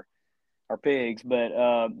watch our pigs, but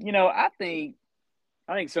I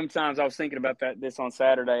think sometimes I was thinking about this on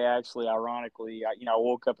Saturday. Actually, ironically, I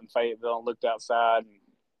woke up in Fayetteville and looked outside,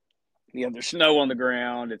 and there's snow on the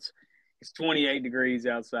ground. It's 28 degrees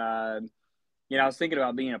outside. I was thinking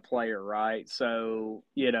about being a player, right? So,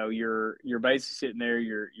 you're basically sitting there.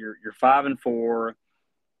 You're 5-4.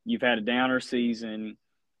 You've had a downer season.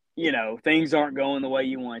 Things aren't going the way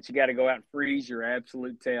you want. You got to go out and freeze your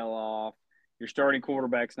absolute tail off. Your starting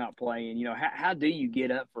quarterback's not playing. How do you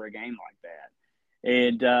get up for a game like that?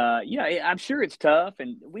 And I'm sure it's tough.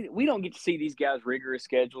 And we don't get to see these guys' rigorous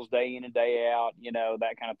schedules day in and day out.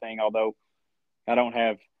 That kind of thing. Although I don't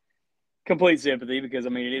have complete sympathy because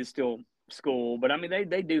it is still school, but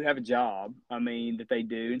they do have a job, that they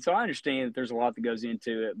do. And so I understand that there's a lot that goes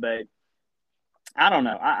into it, but I don't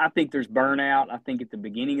know. I think there's burnout. I think at the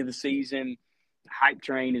beginning of the season, the hype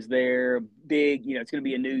train is there, big, it's going to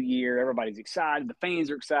be a new year. Everybody's excited. The fans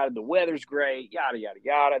are excited. The weather's great, yada, yada,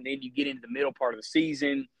 yada. And then you get into the middle part of the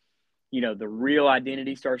season, the real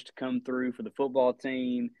identity starts to come through for the football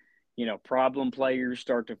team. Problem players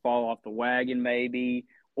start to fall off the wagon maybe,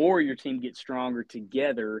 or your team gets stronger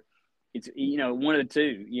together. It's, one of the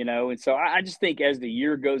two, and so I just think as the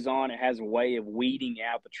year goes on, it has a way of weeding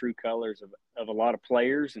out the true colors of a lot of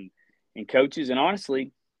players and coaches. And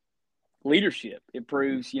honestly, leadership. It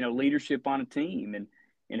proves, leadership on a team and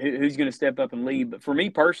who's going to step up and lead. But for me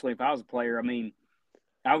personally, if I was a player,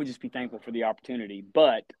 I would just be thankful for the opportunity.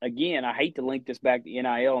 But again, I hate to link this back to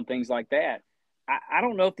NIL and things like that. I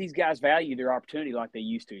don't know if these guys value their opportunity like they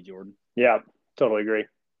used to, Jordan. Yeah, totally agree.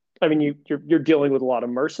 You're dealing with a lot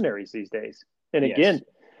of mercenaries these days. And again,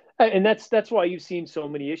 yes. And that's why you've seen so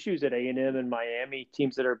many issues at A&M and Miami,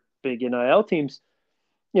 teams that are big NIL teams.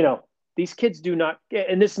 These kids do not,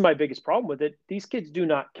 and this is my biggest problem with it, these kids do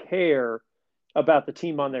not care about the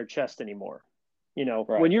team on their chest anymore.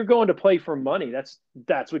 Right. When you're going to play for money, that's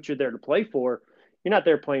what you're there to play for. You're not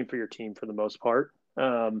there playing for your team for the most part.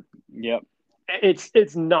 Yep.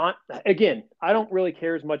 It's not, again, I don't really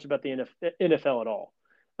care as much about the NFL at all.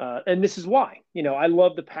 And this is why, I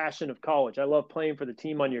love the passion of college. I love playing for the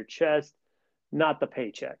team on your chest, not the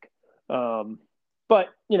paycheck. But,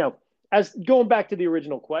 as going back to the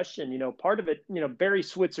original question, part of it, Barry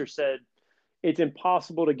Switzer said it's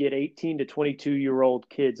impossible to get 18 to 22-year-old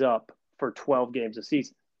kids up for 12 games a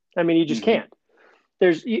season. You just can't.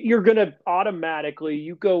 You're going to automatically,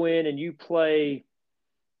 you go in and you play,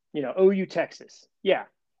 OU Texas. Yeah.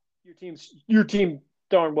 Your team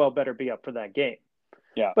darn well better be up for that game.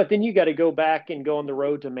 Yeah. But then you got to go back and go on the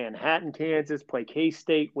road to Manhattan, Kansas, play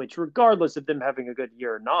K-State, which regardless of them having a good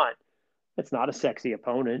year or not, it's not a sexy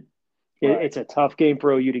opponent. Right. It's a tough game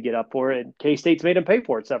for OU to get up for it. K-State's made them pay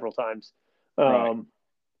for it several times. Right.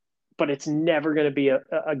 But it's never going to be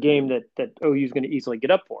a game that OU is going to easily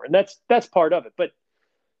get up for. And that's part of it. But,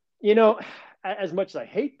 as much as I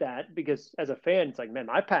hate that, because as a fan, it's like, man,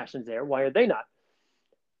 my passion's there. Why are they not?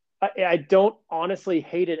 I don't honestly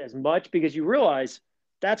hate it as much because you realize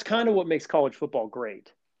that's kind of what makes college football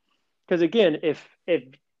great. Because again, if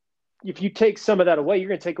you take some of that away, you're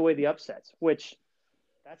going to take away the upsets, which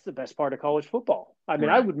that's the best part of college football. Right.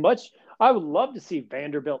 I would love to see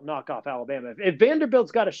Vanderbilt knock off Alabama. If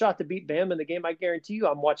Vanderbilt's got a shot to beat Bama in the game, I guarantee you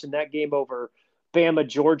I'm watching that game over Bama,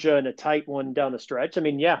 Georgia, and a tight one down the stretch.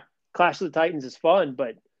 Clash of the Titans is fun,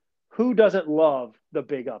 but who doesn't love the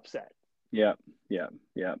big upset? Yeah.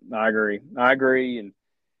 I agree. And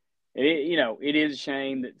it is a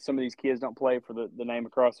shame that some of these kids don't play for the name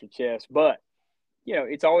across their chest, but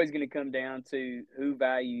it's always going to come down to who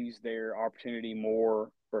values their opportunity more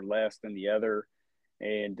or less than the other.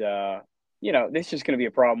 And, this is just going to be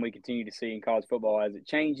a problem we continue to see in college football as it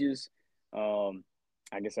changes.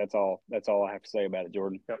 I guess that's all I have to say about it,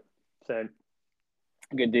 Jordan. Yep. Same.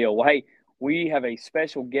 Good deal. Well, hey, we have a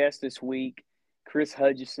special guest this week. Chris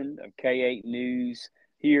Hudgison of K8 News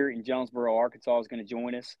here in Jonesboro, Arkansas is going to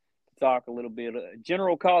join us to talk a little bit of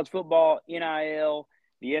general college football, NIL,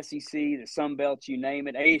 the SEC, the Sun Belt, you name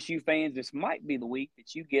it. ASU fans, this might be the week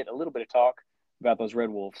that you get a little bit of talk about those Red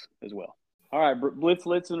Wolves as well. All right, Blitz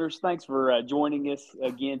listeners, thanks for joining us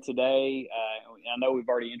again today. I know we've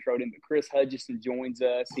already introed him, but Chris Hudgison joins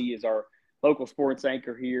us. He is our local sports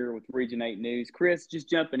anchor here with Region 8 News. Chris, just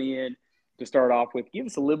jumping in to start off with, give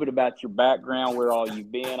us a little bit about your background, where all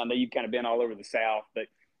you've been. I know you've kind of been all over the South, but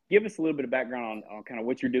give us a little bit of background on kind of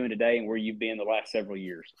what you're doing today and where you've been the last several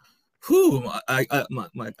years. I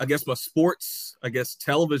guess my sports,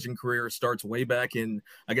 television career starts way back in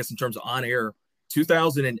terms of on air,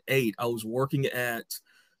 2008. I was working at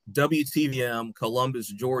WTVM Columbus,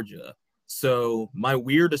 Georgia. So my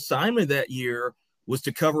weird assignment that year was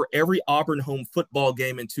to cover every Auburn home football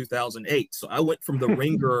game in 2008. So I went from the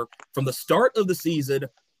ringer from the start of the season,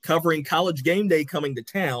 covering College Game Day coming to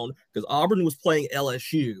town because Auburn was playing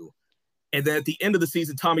LSU. And then at the end of the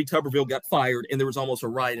season, Tommy Tuberville got fired, and there was almost a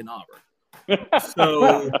riot in Auburn.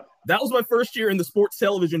 So that was my first year in the sports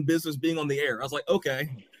television business, being on the air. I was like, okay,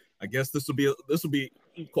 I guess this will be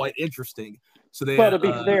quite interesting. So then, but to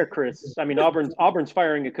be fair, Chris, I mean, Auburn's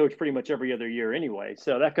firing a coach pretty much every other year anyway,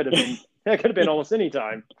 so that could have been almost any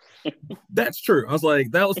time. That's true. I was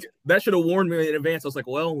like, that should have warned me in advance. I was like,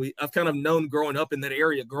 well, I've kind of known growing up in that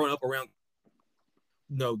area, growing up around.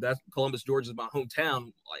 No, that's Columbus, Georgia is my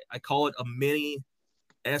hometown. I call it a mini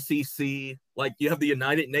SEC. Like you have the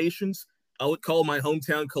United Nations. I would call my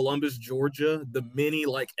hometown Columbus, Georgia, the mini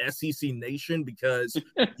SEC nation, because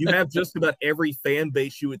you have just about every fan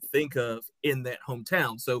base you would think of in that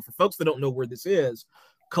hometown. So for folks that don't know where this is,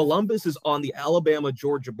 Columbus is on the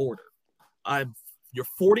Alabama-Georgia border. You're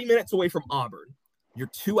 40 minutes away from Auburn. You're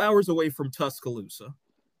 2 hours away from Tuscaloosa.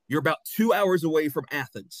 You're about 2 hours away from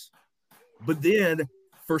Athens. But then,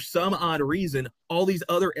 for some odd reason, all these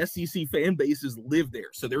other SEC fan bases live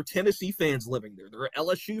there. So there are Tennessee fans living there. There are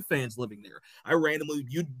LSU fans living there.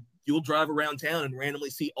 You'll drive around town and randomly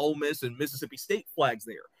see Ole Miss and Mississippi State flags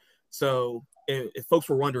there. So if folks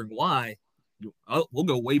were wondering why, we'll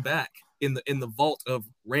go way back in the vault of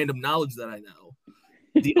random knowledge that I know.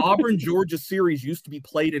 The Auburn Georgia series used to be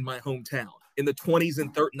played in my hometown in the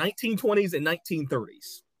 1920s and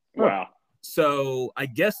 1930s. Wow. So I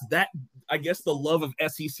guess the love of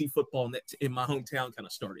SEC football in my hometown kind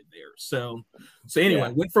of started there. So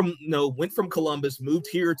anyway, went from Columbus, moved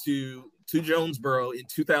here to Jonesboro in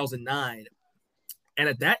 2009. And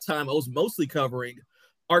at that time I was mostly covering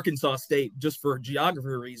Arkansas State just for geography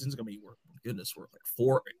reasons. We're like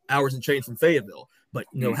 4 hours and change from Fayetteville. But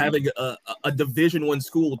having a Division I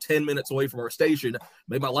school 10 minutes away from our station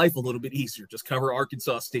made my life a little bit easier. Just cover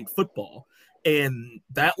Arkansas State football. And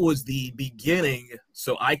that was the beginning.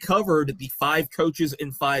 So I covered the 5 coaches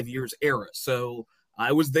in 5 years era. So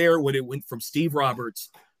I was there when it went from Steve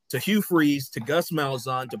Roberts to Hugh Freeze to Gus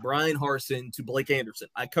Malzahn to Brian Harsin to Blake Anderson.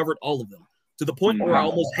 I covered all of them to the point where I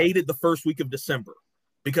almost hated the first week of December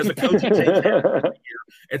because a coach would take care every year.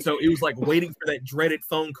 And so it was like waiting for that dreaded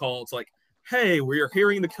phone call. It's like, hey, we're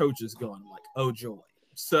hearing the coaches going. I'm like, oh, joy.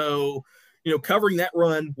 So covering that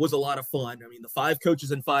run was a lot of fun. I mean, the 5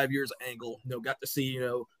 coaches in 5 years angle, got to see,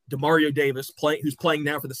 DeMario Davis who's playing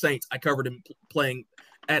now for the Saints. I covered him playing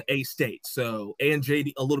at A-State. So, and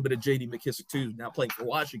a little bit of JD McKissick too, now playing for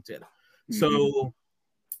Washington. Mm-hmm. So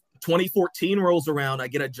 2014 rolls around. I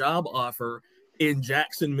get a job offer in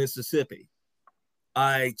Jackson, Mississippi.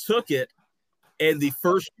 I took it. And the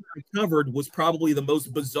first year I covered was probably the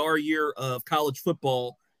most bizarre year of college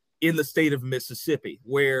football in the state of Mississippi,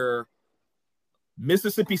 where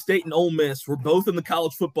Mississippi State and Ole Miss were both in the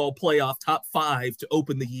college football playoff top 5 to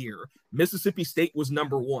open the year. Mississippi State was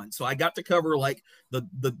number 1. So I got to cover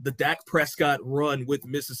the Dak Prescott run with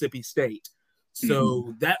Mississippi State.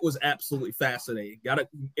 So that was absolutely fascinating.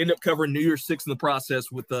 End up covering New Year's 6 in the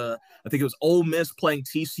process with I think it was Ole Miss playing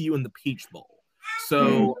TCU in the Peach Bowl.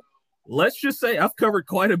 So let's just say I've covered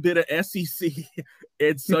quite a bit of SEC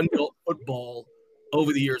and Sun Belt football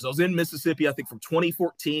over the years. I was in Mississippi, I think, from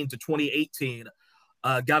 2014 to 2018.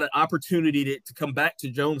 Got an opportunity to come back to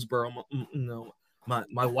Jonesboro.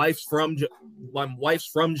 My wife's from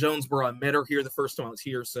Jonesboro. I met her here the first time I was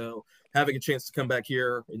here. So having a chance to come back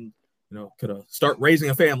here and could start raising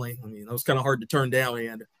a family. I mean, that was kind of hard to turn down.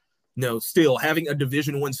 And still having a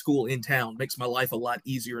Division I school in town makes my life a lot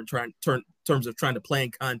easier in terms of trying to plan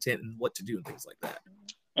content and what to do and things like that.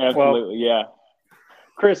 Absolutely, yeah.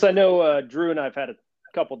 Chris, I know Drew and I've had a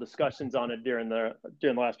couple discussions on it during the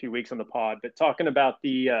last few weeks on the pod, but talking about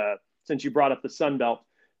since you brought up the Sun Belt,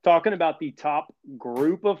 talking about the top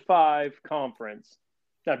group of 5 conference.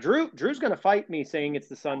 Now, Drew's going to fight me saying it's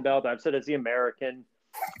the Sun Belt. I've said it's the American.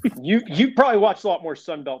 You probably watched a lot more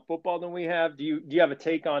Sun Belt football than we have. Do you have a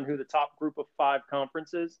take on who the top group of 5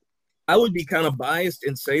 conference is? I would be kind of biased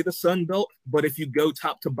and say the Sun Belt, but if you go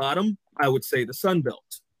top to bottom, I would say the Sun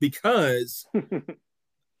Belt because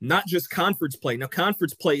not just conference play. Now,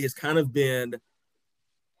 conference play has kind of been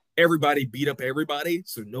everybody beat up everybody,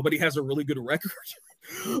 so nobody has a really good record.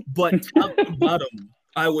 But top to bottom,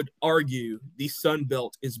 I would argue the Sun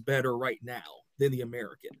Belt is better right now than the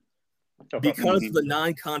American. because of the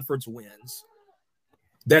 9 conference wins,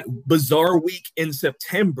 that bizarre week in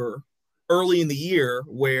September, early in the year,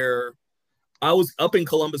 where I was up in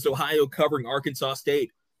Columbus, Ohio, covering Arkansas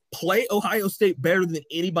State, play Ohio State better than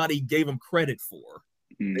anybody gave them credit for.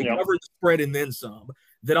 They covered the spread and then some.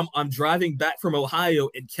 Then I'm driving back from Ohio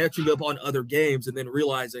and catching up on other games, and then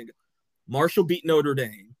realizing Marshall beat Notre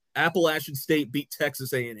Dame, Appalachian State beat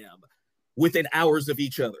Texas A&M within hours of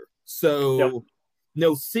each other. So,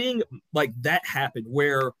 seeing like that happen,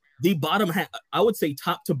 where the bottom, I would say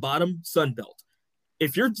top to bottom Sun Belt.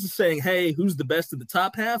 If you're just saying, hey, who's the best in the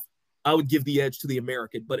top half, I would give the edge to the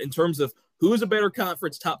American. But in terms of who is a better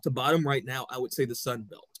conference top to bottom right now, I would say the Sun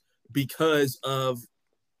Belt, because of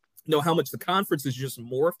how much the conference has just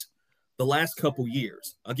morphed the last couple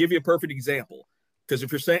years. I'll give you a perfect example, because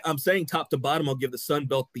if I'm saying top to bottom, I'll give the Sun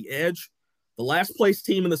Belt the edge. The last place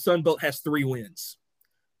team in the Sun Belt has 3 wins.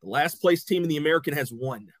 The last place team in the American has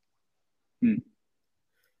 1.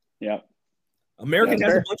 Yeah. American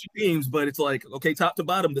has a bunch of teams, but it's like, okay, top to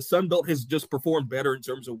bottom, the Sun Belt has just performed better in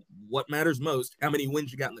terms of what matters most, how many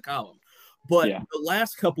wins you got in the column. But the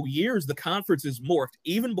last couple years, the conference has morphed.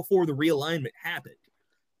 Even before the realignment happened,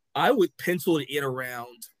 I would pencil it in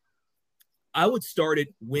around, I would start it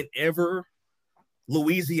whenever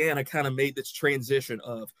Louisiana kind of made this transition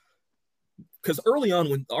of, because early on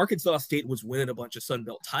when Arkansas State was winning a bunch of Sun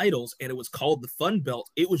Belt titles and it was called the Fun Belt,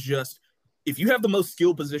 it was just, if you have the most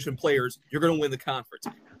skill position players, you're going to win the conference.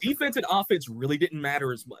 Defense and offense really didn't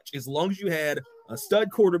matter as much. As long as you had a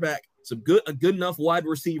stud quarterback, a good enough wide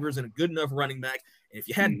receivers, and a good enough running back, and if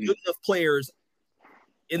you had good enough players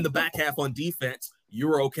in the back half on defense,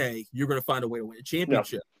 you're okay. You're going to find a way to win a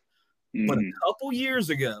championship. But a couple years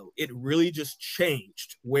ago, it really just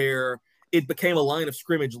changed, where it became a line of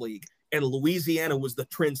scrimmage league, and Louisiana was the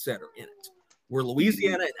trendsetter in it, where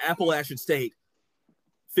Louisiana and Appalachian State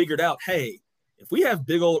figured out, hey, if we have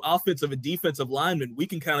big old offensive and defensive linemen, we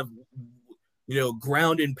can kind of,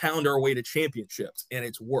 ground and pound our way to championships, and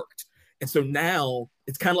it's worked. And so now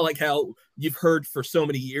it's kind of like how you've heard for so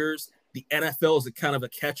many years, the NFL is a kind of a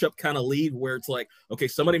catch-up kind of league, where it's like, okay,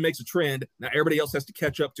 somebody makes a trend, now everybody else has to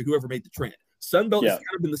catch up to whoever made the trend. Sunbelt has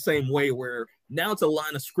kind of been the same way, where now it's a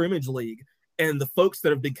line of scrimmage league, and the folks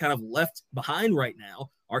that have been kind of left behind right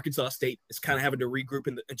now, Arkansas State is kind of having to regroup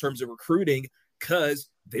in terms of recruiting, because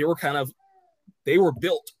they were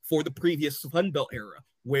built for the previous Sun Belt era,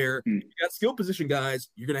 where you got skill position guys,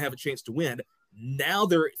 you're going to have a chance to win. Now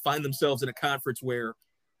they find themselves in a conference where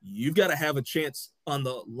you've got to have a chance on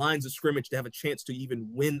the lines of scrimmage to have a chance to even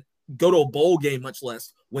win, go to a bowl game, much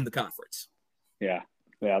less win the conference. Yeah,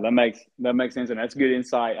 that makes sense, and that's good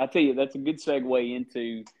insight. I tell you, that's a good segue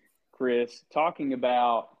into, Chris, you talked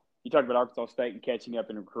about Arkansas State and catching up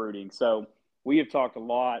in recruiting. So we have talked a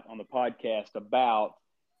lot on the podcast about,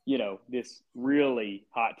 this really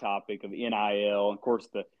hot topic of NIL. Of course,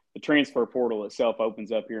 the transfer portal itself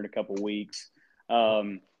opens up here in a couple of weeks.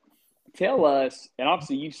 Tell us, and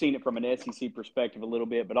obviously you've seen it from an SEC perspective a little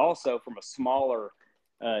bit, but also from a smaller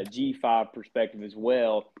G5 perspective as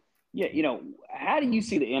well. Yeah, how do you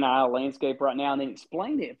see the NIL landscape right now? And then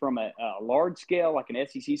explain it from a large scale, like an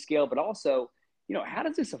SEC scale, but also, how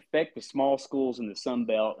does this affect the small schools in the Sun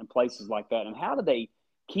Belt and places like that? And how do they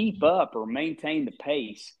keep up or maintain the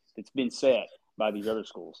pace that's been set by these other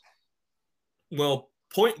schools? Well,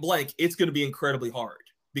 point blank, it's going to be incredibly hard,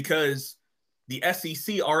 because the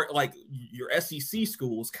SEC are like your SEC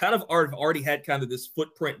schools kind of already had kind of this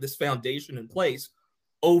footprint, this foundation in place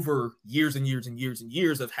over years and years and years and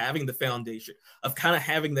years of having the foundation, of kind of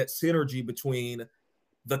having that synergy between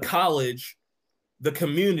the college, the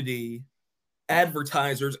community,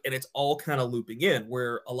 advertisers, and it's all kind of looping in,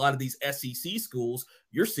 where a lot of these SEC schools,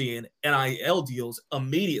 you're seeing NIL deals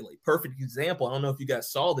immediately. Perfect example. I don't know if you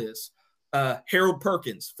guys saw this. Harold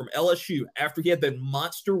Perkins from LSU, after he had that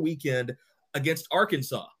monster weekend against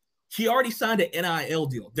Arkansas, he already signed an NIL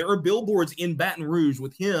deal. There are billboards in Baton Rouge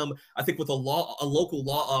with him, I think with a local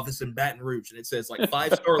law office in Baton Rouge, and it says like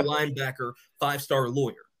 5-star linebacker, 5-star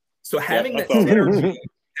lawyer. So having that synergy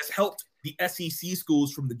has helped the SEC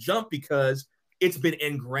schools from the jump, because it's been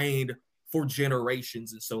ingrained for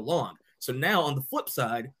generations and so long. So now on the flip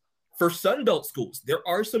side, for Sun Belt schools, there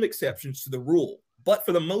are some exceptions to the rule, but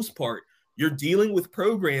for the most part, you're dealing with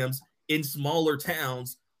programs in smaller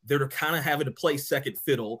towns that are kind of having to play second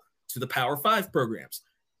fiddle to the Power 5 programs.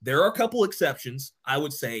 There are a couple exceptions. I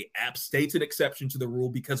would say App State's an exception to the rule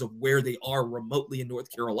because of where they are remotely in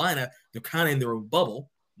North Carolina. They're kind of in their own bubble.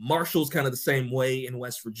 Marshall's kind of the same way in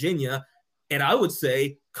West Virginia. And I would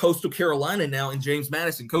say Coastal Carolina now, and James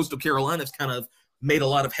Madison, Coastal Carolina's kind of made a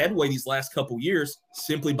lot of headway these last couple years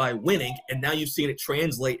simply by winning, and now you've seen it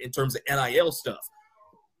translate in terms of NIL stuff.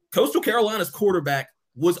 Coastal Carolina's quarterback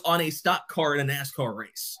was on a stock car in a NASCAR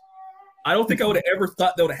race. I don't think I would have ever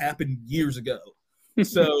thought that would have happened years ago.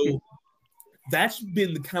 So that's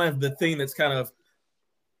been the thing that's kind of,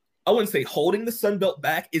 I wouldn't say holding the Sun Belt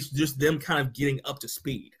back. It's just them kind of getting up to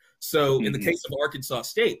speed. So in the case of Arkansas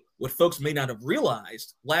State, what folks may not have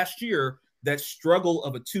realized last year, that struggle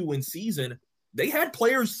of a 2-win season, they had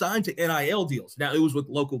players signed to NIL deals. Now, it was with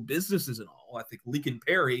local businesses and all. I think Lincoln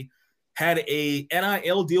Perry had a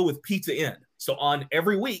NIL deal with Pizza Inn. So on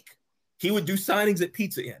every week, he would do signings at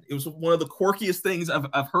Pizza Inn. It was one of the quirkiest things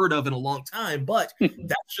I've heard of in a long time, but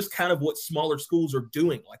that's just kind of what smaller schools are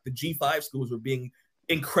doing. Like the G5 schools are being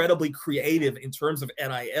incredibly creative in terms of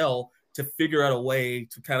NIL to figure out a way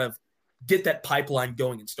to kind of get that pipeline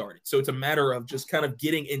going and started. So it's a matter of just kind of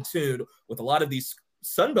getting in tune with a lot of these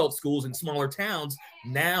Sunbelt schools in smaller towns,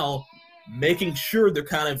 now making sure they're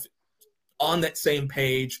kind of on that same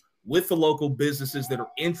page with the local businesses that are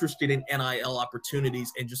interested in NIL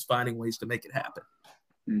opportunities and just finding ways to make it happen.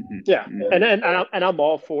 Yeah, and I'm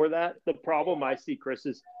all for that. The problem I see, Chris,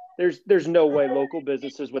 is there's no way local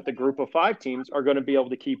businesses with the group of 5 teams are going to be able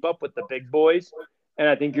to keep up with the big boys. And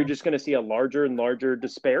I think you're just going to see a larger and larger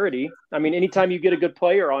disparity. I mean, anytime you get a good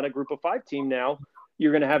player on a group of 5 team now,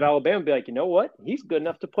 you're going to have Alabama be like, you know what? He's good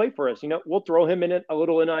enough to play for us. You know, we'll throw him in a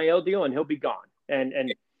little NIL deal and he'll be gone. And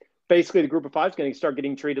basically the group of 5 is going to start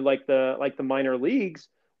getting treated like the minor leagues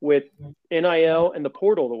with NIL and the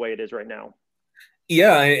portal the way it is right now.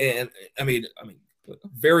 Yeah, and I mean,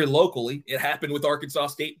 very locally, it happened with Arkansas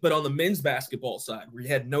State, but on the men's basketball side, where you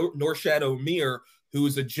had Norshad Omier, who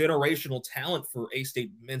is a generational talent for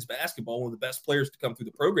A-State men's basketball, one of the best players to come through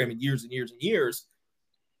the program in years and years and years.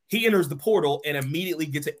 He enters the portal and immediately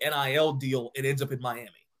gets an NIL deal and ends up in Miami.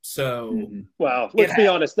 So, well, let's be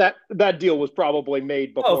honest, that deal was probably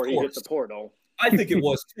made before he hit the portal. I think it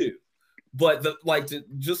was too. But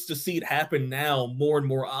just to see it happen now more and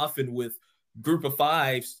more often with group of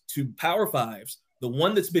 5s to power 5s, the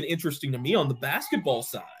one that's been interesting to me on the basketball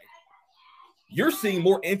side, you're seeing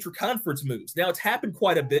more intra-conference moves. Now, it's happened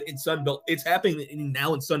quite a bit in Sunbelt. It's happening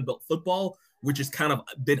now in Sunbelt football, which has kind of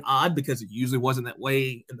been odd because it usually wasn't that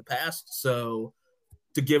way in the past. So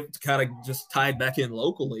to kind of just tie it back in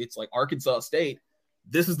locally, it's like Arkansas State.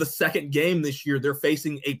 This is the second game this year they're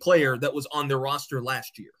facing a player that was on their roster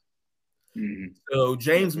last year. So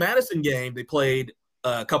James Madison game they played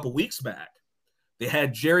a couple weeks back. They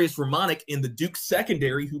had Jarius Ramonic in the Duke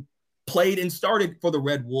secondary who played and started for the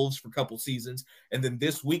Red Wolves for a couple seasons. And then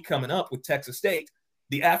this week coming up with Texas State,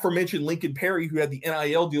 the aforementioned Lincoln Perry, who had the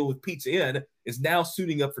NIL deal with Pizza Inn, is now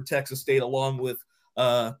suiting up for Texas State along with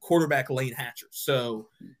quarterback Lane Hatcher. So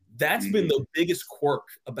that's been the biggest quirk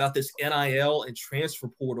about this NIL and transfer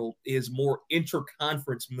portal is more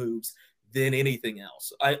interconference moves than anything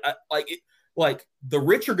else. I like it. Like the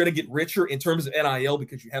rich are going to get richer in terms of NIL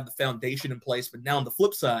because you have the foundation in place. But now on the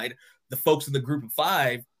flip side, the folks in the group of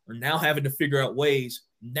 5 are now having to figure out ways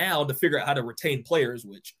now to figure out how to retain players,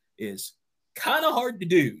 which is kind of hard to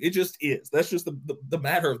do. It just is. That's just the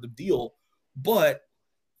matter of the deal. But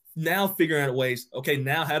now figuring out ways, okay,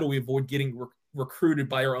 now how do we avoid getting recruited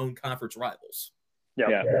by our own conference rivals?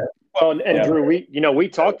 Yeah. Well, and Drew, we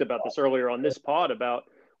talked about this earlier on this pod about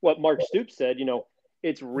what Mark Stoops said.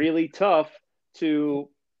 It's really tough to,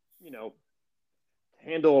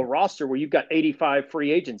 handle a roster where you've got 85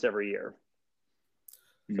 free agents every year.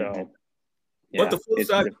 So, but the flip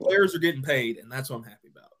side, the players are getting paid, and that's what I'm happy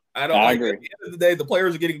about. I agree. At the end of the day, the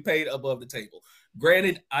players are getting paid above the table.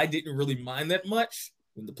 Granted, I didn't really mind that much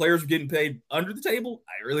when the players were getting paid under the table.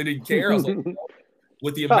 I really didn't care. I was like,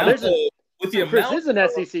 with the amount Chris is an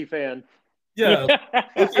SEC fan. Yeah,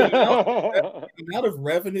 with the amount of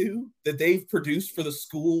revenue that they've produced for the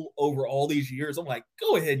school over all these years, I'm like,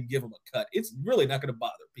 go ahead and give them a cut. It's really not going to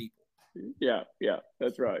bother people. Yeah,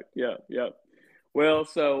 that's right. Yeah. Well,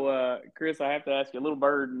 so Chris, I have to ask you. Little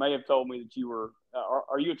Bird may have told me that you were.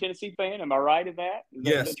 Are you a Tennessee fan? Am I right in that?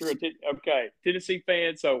 Yes. Okay, Tennessee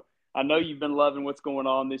fan. So I know you've been loving what's going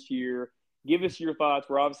on this year. Give us your thoughts.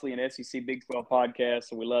 We're obviously an SEC Big 12 podcast,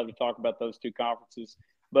 so we love to talk about those two conferences.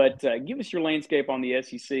 But give us your landscape on the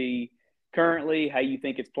SEC currently, how you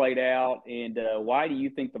think it's played out, and why do you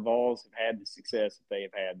think the Vols have had the success that they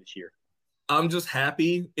have had this year? I'm just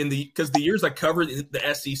happy because the years I covered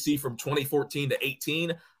the SEC from 2014 to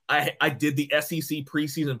 18, I did the SEC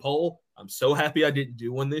preseason poll. I'm so happy I didn't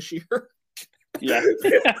do one this year. Yeah.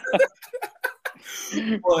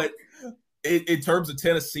 But in terms of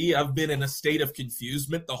Tennessee, I've been in a state of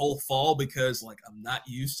confusement the whole fall because, I'm not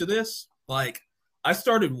used to this. I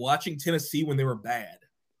started watching Tennessee when they were bad,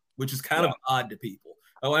 which is kind of odd to people.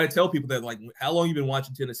 When I tell people that, like, how long you been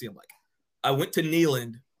watching Tennessee? I'm like, I went to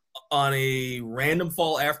Neyland on a random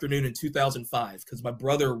fall afternoon in 2005 because my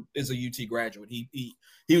brother is a UT graduate. He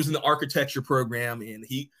was in the architecture program, and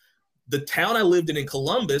the town I lived in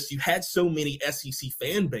Columbus, you had so many SEC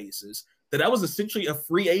fan bases that I was essentially a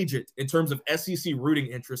free agent in terms of SEC rooting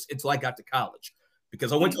interest until I got to college,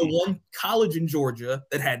 because I went to one college in Georgia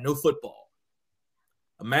that had no football.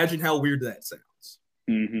 Imagine how weird that sounds.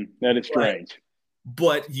 That is strange.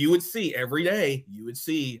 But you would see every day,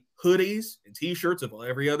 hoodies and T-shirts of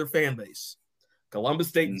every other fan base. Columbus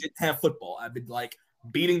State didn't have football. I've been like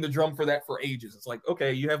beating the drum for that for ages. It's like,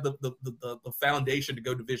 okay, you have the foundation to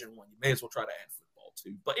go Division I. You may as well try to add football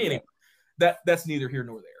too. But anyway, that's neither here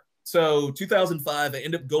nor there. So 2005, I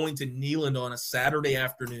end up going to Neyland on a Saturday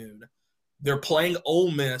afternoon. They're playing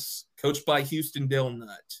Ole Miss, coached by Houston Dale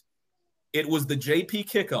Nutt. It was the JP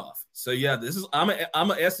kickoff. So yeah,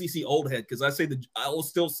 I'm a SEC old head because I will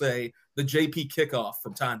still say the JP kickoff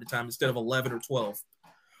from time to time instead of 11 or 12.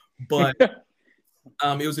 But it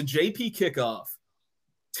was a JP kickoff.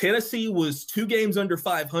 Tennessee was 2 games under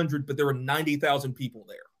 500, but there were 90,000 people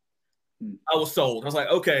there. I was sold. I was like,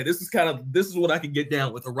 okay, this is what I could get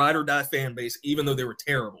down with, a ride or die fan base, even though they were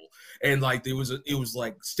terrible. And like it was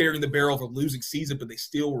like staring the barrel of a losing season, but they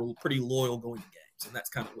still were pretty loyal going to games. And that's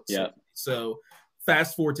kind of what sold me. So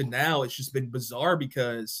fast forward to now, it's just been bizarre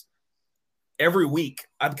because every week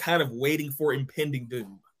I'm kind of waiting for impending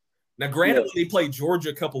doom. Now, granted, when they played Georgia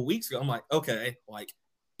a couple weeks ago, I'm like, okay, like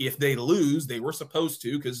if they lose, they were supposed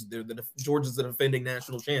to because Georgia's the defending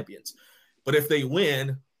national champions. But if they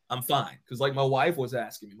win, I'm fine. Because like my wife was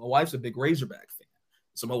asking me, my wife's a big Razorback fan.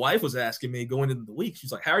 So my wife was asking me going into the week,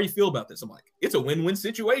 she's like, how do you feel about this? I'm like, it's a win-win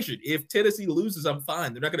situation. If Tennessee loses, I'm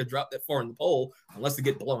fine. They're not going to drop that far in the poll unless they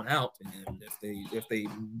get blown out. And if they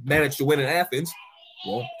manage to win in Athens,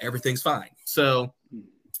 well, everything's fine. So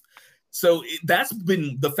that's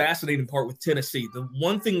been the fascinating part with Tennessee. The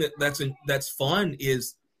one thing that's fun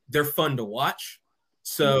is they're fun to watch.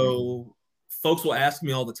 So folks will ask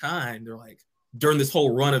me all the time, they're like, during this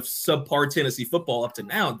whole run of subpar Tennessee football up to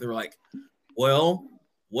now, they're like, well,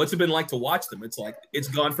 what's it been like to watch them? It's like it's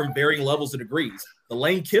gone from varying levels and degrees. The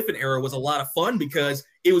Lane Kiffin era was a lot of fun because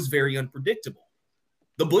it was very unpredictable.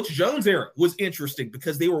 The Butch Jones era was interesting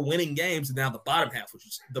because they were winning games, and now the bottom half, which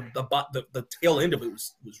is the tail end of it,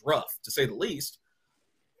 was rough, to say the least.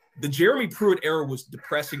 The Jeremy Pruitt era was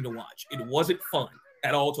depressing to watch. It wasn't fun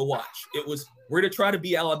at all to watch. It was, we're to try to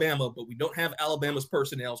be Alabama, but we don't have Alabama's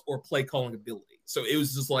personnel or play calling ability. So it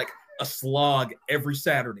was just like a slog every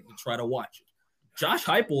Saturday to try to watch it. Josh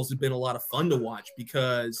Heupel's has been a lot of fun to watch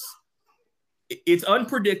because it's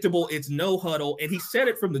unpredictable. It's no huddle. And he said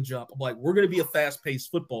it from the jump. I'm like, we're going to be a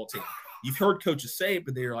fast-paced football team. You've heard coaches say it,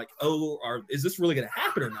 but they're like, is this really going to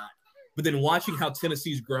happen or not? But then watching how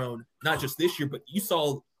Tennessee's grown, not just this year, but you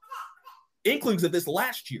saw inklings of this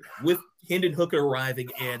last year with Hendon Hooker arriving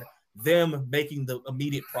and them making the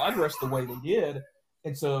immediate progress the way they did.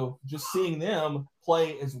 And so just seeing them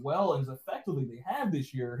play as well and as effectively they have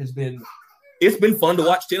this year it's been fun to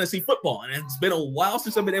watch Tennessee football. And it's been a while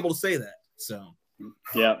since I've been able to say that. So,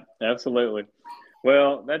 yeah, absolutely.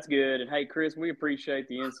 Well, that's good. And hey, Chris, we appreciate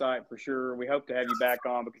the insight for sure. We hope to have you back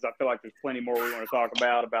on because I feel like there's plenty more we want to talk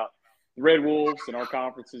about the Red Wolves and our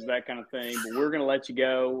conferences, that kind of thing. But we're going to let you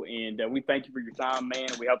go. And we thank you for your time, man.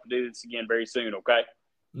 We hope to do this again very soon. Okay.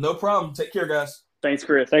 No problem. Take care, guys. Thanks,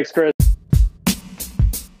 Chris. Thanks, Chris.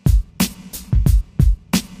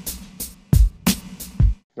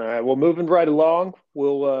 All right, well, moving right along,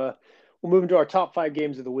 we'll move into our top 5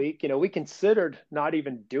 games of the week. You know, we considered not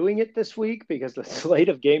even doing it this week because the slate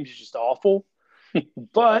of games is just awful.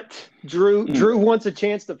 But Drew wants a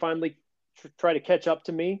chance to finally try to catch up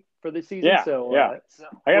to me for this season. Yeah, so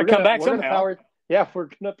I got to come back somehow. We're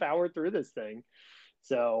gonna power through this thing.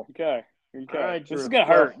 So okay. All right, Drew. This is gonna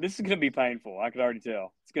hurt. This is gonna be painful. I can already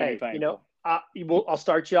tell. It's gonna be painful. You know, I'll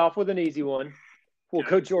start you off with an easy one. We'll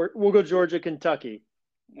go Georgia, Kentucky.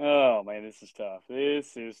 Oh man, this is tough.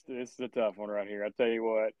 This is a tough one right here. I tell you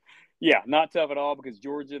what. Yeah, not tough at all because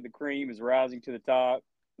Georgia, the cream, is rising to the top.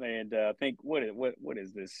 And I think what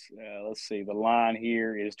is this? Let's see. The line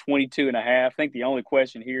here is 22.5. I think the only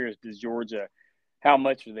question here is, does Georgia, how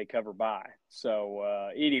much do they cover by?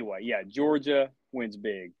 So anyway, yeah, Georgia wins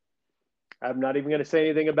big. I'm not even going to say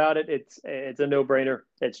anything about it. It's a no-brainer.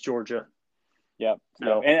 It's Georgia. Yep.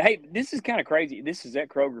 So, and hey, this is kind of crazy. This is at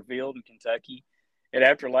Kroger Field in Kentucky. And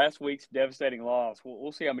after last week's devastating loss,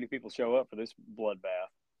 we'll see how many people show up for this bloodbath.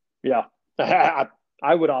 Yeah,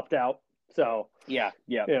 I would opt out. So yeah.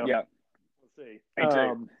 We'll see. Me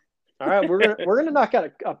too. All right, we're gonna knock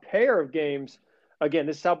out a pair of games. Again,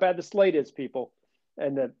 this is how bad the slate is, people,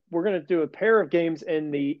 and we're gonna do a pair of games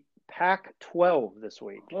in the Pac-12 this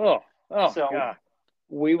week. Oh, so God.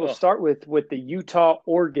 We will start with the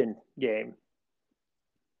Utah-Oregon game.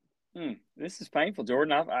 This is painful,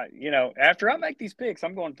 Jordan. After I make these picks,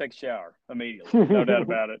 I'm going to take a shower immediately. No doubt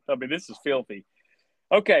about it. I mean, this is filthy.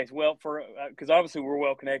 Okay, well, because obviously we're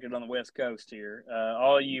well connected on the West Coast here.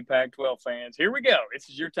 All you Pac-12 fans, here we go. This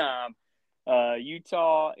is your time.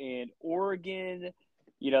 Utah and Oregon.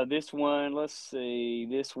 This one. Let's see.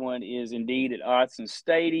 This one is indeed at Hudgison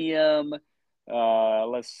Stadium.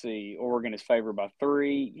 Let's see. Oregon is favored by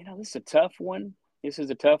 3. This is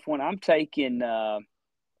a tough one. I'm taking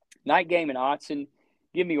night game in Hudgison.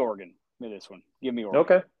 Give me Oregon in this one. Give me Oregon.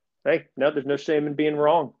 Okay. Hey, no, there's no shame in being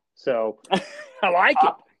wrong. So I like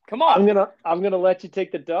it. Come on. I'm gonna let you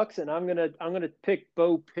take the Ducks, and I'm gonna pick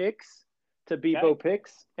Bo Picks to be Bo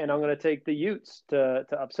Picks, and I'm gonna take the Utes to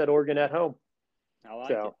upset Oregon at home. I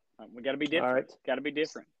like it. We got to be different. All right. Got to be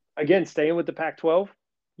different. Again, staying with the Pac-12,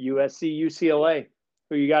 USC, UCLA.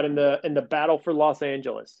 Who you got in the battle for Los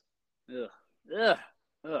Angeles? I'm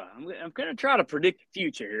going to try to predict the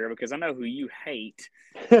future here because I know who you hate.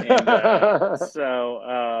 And, I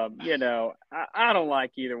don't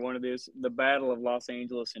like either one of this. The Battle of Los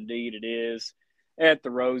Angeles, indeed it is, at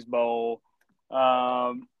the Rose Bowl.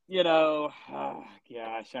 Oh,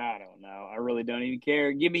 gosh, I don't know. I really don't even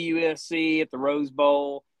care. Give me USC at the Rose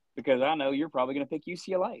Bowl because I know you're probably going to pick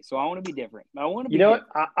UCLA. So I want to be different. What?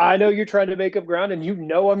 I know you're trying to make up ground, and I'm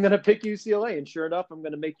going to pick UCLA. And sure enough, I'm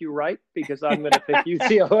going to make you right because I'm going to pick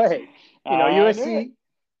UCLA.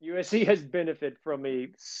 USC has benefited from a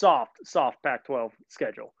soft Pac-12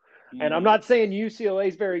 schedule. Mm. And I'm not saying UCLA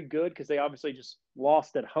is very good because they obviously just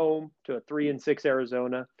lost at home to a 3-6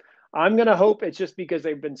 Arizona. I'm going to hope it's just because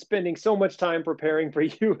they've been spending so much time preparing for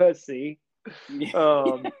USC.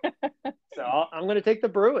 So I'm going to take the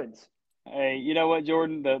Bruins. Hey, you know what,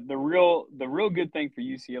 Jordan? The real good thing for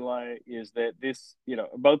UCLA is that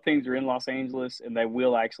both teams are in Los Angeles and they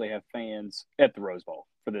will actually have fans at the Rose Bowl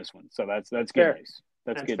for this one. So that's good news.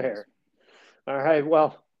 That's good fair. News. All right.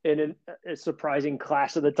 Well, in a surprising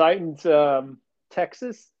clash of the Titans,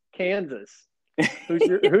 Texas, Kansas.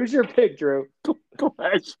 Who's your pick, Drew?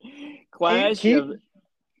 Clash.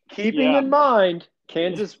 Keeping in mind,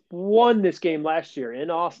 Kansas won this game last year in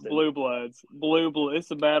Austin. Blue Bloods. It's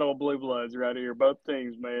a battle of Blue Bloods right here. Both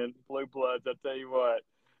teams, man. Blue Bloods, I tell you what.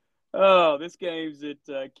 Oh, this game's at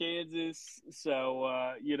Kansas.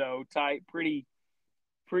 So, tight, pretty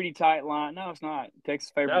tight line. No, it's not.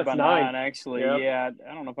 Texas favored by 9, actually. Yep. Yeah,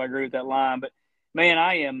 I don't know if I agree with that line. But, man,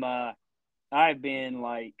 I've been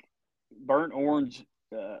like burnt orange,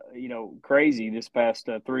 crazy this past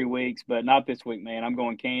 3 weeks, but not this week, man. I'm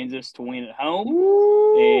going Kansas to win at home.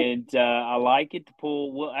 Woo! And I like it to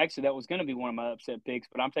pull. Well, actually, that was going to be one of my upset picks,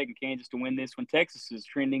 but I'm taking Kansas to win this one. Texas is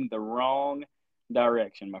trending the wrong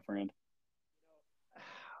direction, my friend.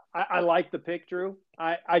 I like the pick, Drew.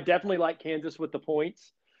 I definitely like Kansas with the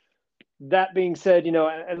points. That being said,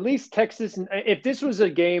 at least Texas, if this was a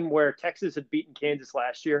game where Texas had beaten Kansas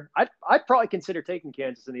last year, I'd probably consider taking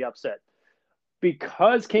Kansas in the upset.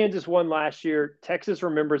 Because Kansas won last year, Texas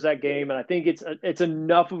remembers that game, and I think it's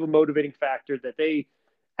enough of a motivating factor that they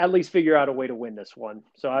at least figure out a way to win this one.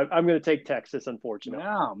 So I'm going to take Texas, unfortunately.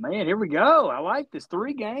 Oh, man, here we go. I like this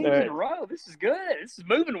 3 games in a row. This is good. This is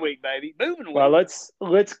moving week, baby. Moving week. Well,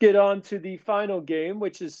 let's get on to the final game,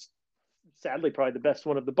 which is sadly probably the best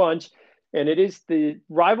one of the bunch, and it is the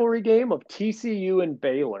rivalry game of TCU and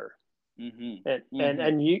Baylor. Mm-hmm.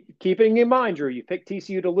 And you keeping in mind, Drew, you picked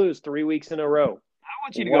TCU to lose 3 weeks in a row. I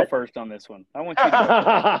want you to go first on this one. I want you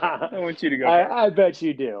to go first. I bet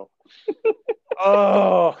you do.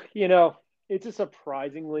 Oh, it's a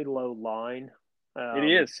surprisingly low line.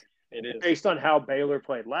 It is. Based on how Baylor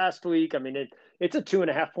played last week. I mean, it's a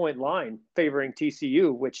 2.5-point line favoring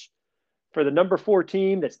TCU, which for the number 4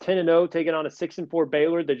 team that's 10-0 taking on a 6-4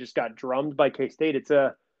 Baylor that just got drummed by K-State. It's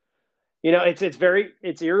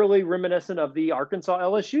it's eerily reminiscent of the Arkansas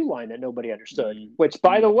LSU line that nobody understood, which,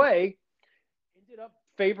 by the way, ended up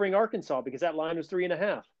favoring Arkansas because that line was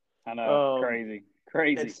 3.5. I know, crazy.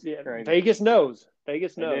 Vegas knows.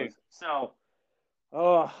 So,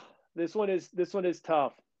 this one is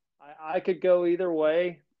tough. I could go either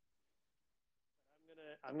way.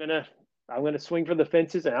 I'm gonna swing for the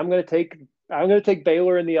fences, and I'm gonna take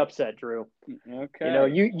Baylor in the upset, Drew. Okay.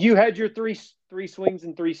 You had your three swings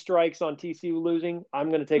and 3 strikes on TCU losing. I'm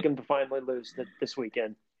gonna take them to finally lose this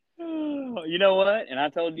weekend. You know what? And I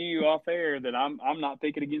told you off air that I'm not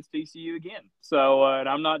picking against TCU again. So and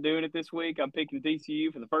I'm not doing it this week. I'm picking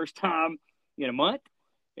TCU for the first time in a month.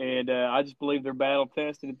 And I just believe they're battle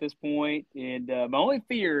tested at this point. And my only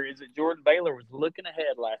fear is that Jordan Baylor was looking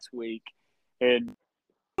ahead last week, and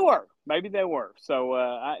maybe they were.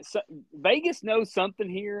 So Vegas knows something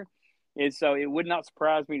here, and so it would not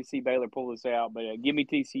surprise me to see Baylor pull this out. But give me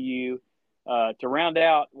TCU to round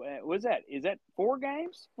out. Is that 4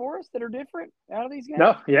 games for us that are different out of these games?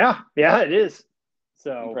 No, yeah, it is.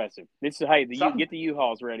 So impressive. This is you get the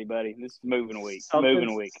U-Hauls ready, buddy. This is moving week.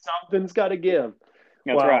 Something's got to give.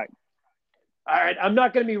 That's right. All right, I'm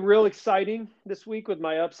not going to be real exciting this week with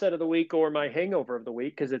my upset of the week or my hangover of the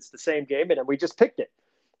week because it's the same game and we just picked it.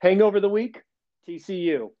 Hangover of the week,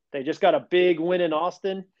 TCU. They just got a big win in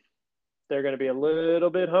Austin. They're going to be a little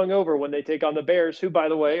bit hungover when they take on the Bears, who, by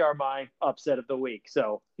the way, are my upset of the week.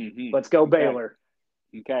 So let's go Baylor.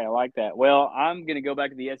 Okay, I like that. Well, I'm going to go back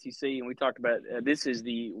to the SEC, and we talked about this is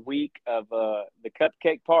the week of the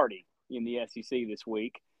cupcake party in the SEC this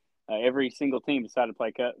week. Every single team decided to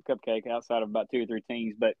play cupcake outside of about 2 or 3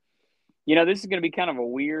 teams. But, this is going to be kind of a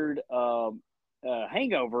weird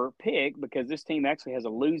hangover pick because this team actually has a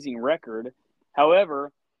losing record.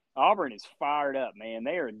 However, Auburn is fired up, man.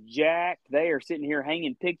 They are jacked. They are sitting here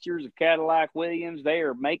hanging pictures of Cadillac Williams. They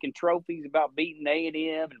are making trophies about beating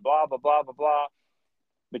A&M and blah, blah, blah, blah, blah.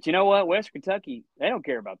 But you know what? Western Kentucky, they don't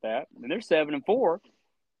care about that. And they're 7-4,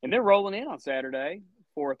 and they're rolling in on Saturday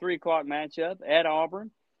for a 3:00 matchup at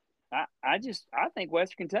Auburn. I think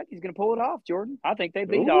Western Kentucky is going to pull it off, Jordan. I think they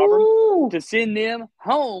beat Auburn to send them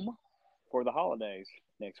home for the holidays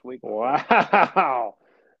next week. Wow.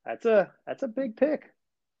 That's a big pick.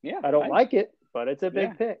 Yeah. I don't like it, but it's a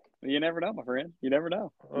big pick. You never know, my friend. You never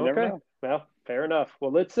know. Well, fair enough.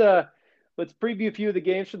 Well, let's preview a few of the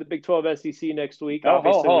games for the Big 12 SEC next week.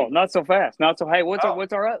 Not so fast. Not so. Hey, what's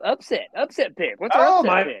our upset pick? What's our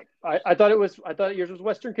upset pick? I thought yours was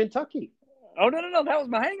Western Kentucky. Oh no, that was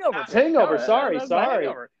my hangover. That's hangover. Sorry.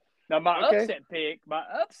 Now my upset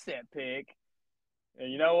pick.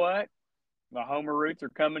 And you know what? My Homer roots are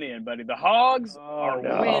coming in, buddy. The Hogs are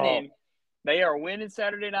winning. They are winning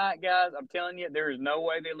Saturday night, guys. I'm telling you, there is no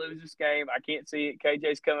way they lose this game. I can't see it.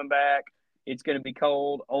 KJ's coming back. It's going to be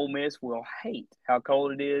cold. Ole Miss will hate how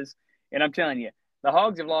cold it is. And I'm telling you, the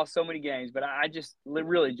Hogs have lost so many games, but I just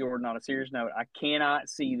really, Jordan, on a serious note, I cannot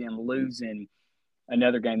see them losing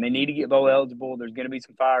another game. They need to get bowl eligible. There's going to be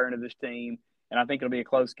some fire into this team, and I think it'll be a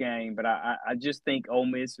close game. But I just think Ole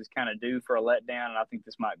Miss is kind of due for a letdown, and I think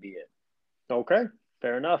this might be it. Okay,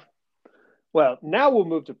 fair enough. Well, now we'll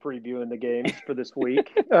move to previewing the games for this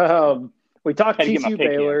week. We talked TCU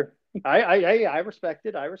Baylor. I respect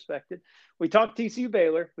it. We talked TCU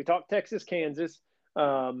Baylor. We talked Texas Kansas.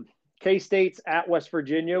 K-State's at West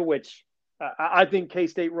Virginia, which I think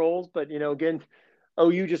K-State rolls, but again,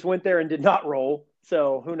 OU just went there and did not roll,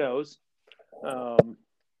 so who knows?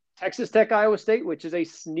 Texas Tech Iowa State, which is a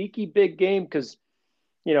sneaky big game because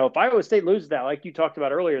if Iowa State loses that, like you talked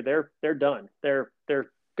about earlier, they're done. They're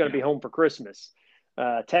going to be home for Christmas.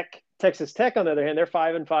 Texas Tech, on the other hand, they're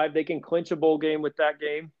 5-5. They can clinch a bowl game with that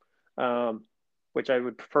game, which I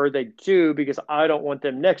would prefer they do because I don't want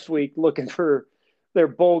them next week looking for their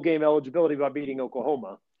bowl game eligibility by beating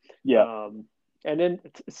Oklahoma. Yeah. And then,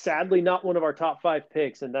 sadly, not one of our top 5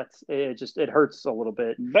 picks, and it hurts a little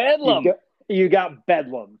bit. Bedlam. You got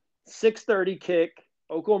Bedlam. 6:30 kick,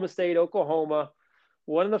 Oklahoma State, Oklahoma.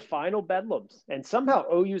 One of the final Bedlams. And somehow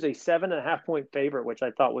OU's a 7.5-point favorite, which I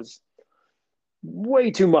thought was way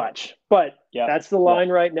too much. But that's the line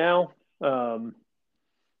right now. Get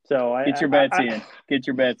your bets in. Get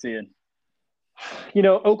your bets in.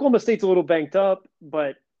 Oklahoma State's a little banked up,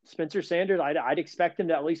 but Spencer Sanders, I'd expect him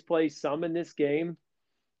to at least play some in this game.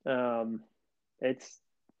 I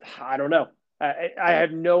don't know. I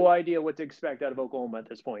have no idea what to expect out of Oklahoma at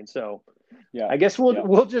this point. So I guess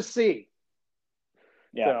we'll just see.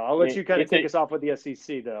 Yeah, so I'll let you kind of take us off with the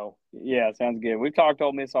SEC, though. Yeah, sounds good. We've talked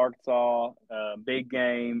Ole Miss, Arkansas, big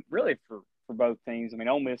game, really for both teams. I mean,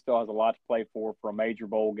 Ole Miss still has a lot to play for a major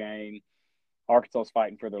bowl game. Arkansas's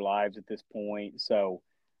fighting for their lives at this point. So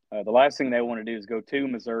the last thing they want to do is go to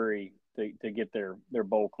Missouri to get their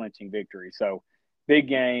bowl clinching victory. So big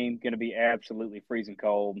game, going to be absolutely freezing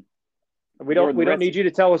cold. We don't need you to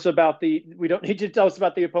tell us about the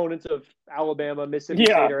opponents of Alabama, Mississippi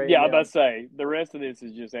State, or A&M. Yeah, I was about to say the rest of this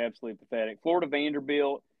is just absolutely pathetic. Florida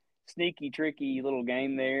Vanderbilt, sneaky, tricky little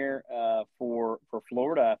game there for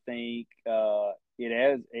Florida. I think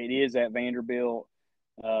it is at Vanderbilt.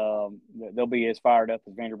 They'll be as fired up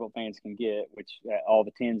as Vanderbilt fans can get, which all the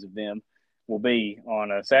tens of them will be on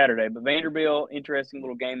a Saturday. But Vanderbilt, interesting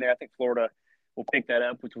little game there. I think Florida will pick that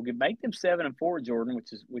up, which will make them 7-4, Jordan,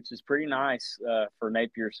 which is pretty nice for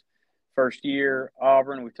Napier's first year.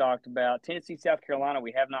 Auburn, we talked about. Tennessee, South Carolina,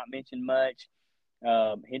 we have not mentioned much.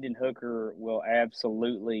 Hendon Hooker will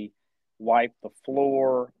absolutely wipe the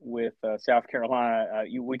floor with South Carolina.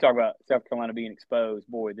 We talk about South Carolina being exposed.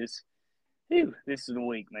 Boy, this is the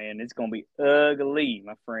week, man. It's going to be ugly,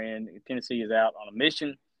 my friend. Tennessee is out on a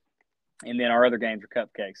mission, and then our other games are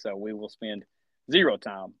cupcakes, so we will spend zero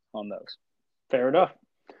time on those. Fair enough.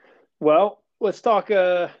 Well, let's talk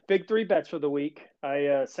big three bets for the week.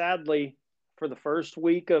 I sadly, for the first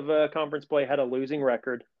week of conference play, had a losing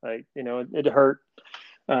record. It hurt.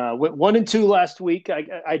 Went 1-2 last week.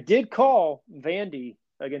 I did call Vandy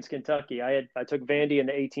against Kentucky. I took Vandy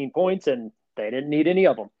into 18 points, and they didn't need any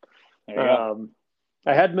of them.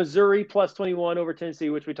 I had Missouri plus 21 over Tennessee,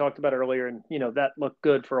 which we talked about earlier, and that looked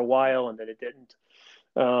good for a while, and then it didn't.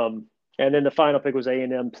 And then the final pick was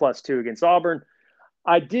A&M plus 2 against Auburn.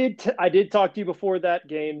 I did talk to you before that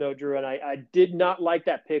game, though, Drew, and I did not like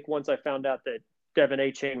that pick once I found out that Devin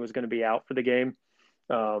Achane was going to be out for the game.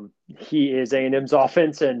 He is A&M's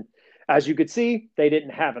offense, and as you could see, they didn't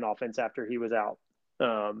have an offense after he was out.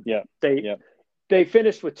 They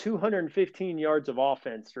finished with 215 yards of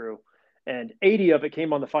offense, Drew, and 80 of it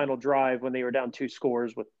came on the final drive when they were down 2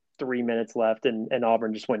 scores with 3 minutes left, and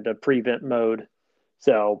Auburn just went to prevent mode.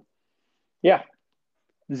 So, yeah,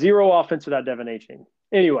 zero offense without Devin Achane.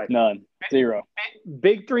 Anyway. None. Zero.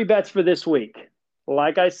 Big three bets for this week.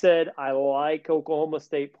 Like I said, I like Oklahoma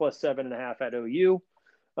State plus 7.5 at OU.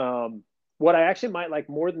 What I actually might like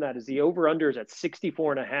more than that is the over-under is at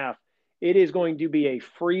 64.5. It is going to be a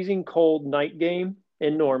freezing cold night game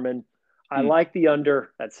in Norman. I like the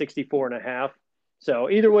under at 64.5. So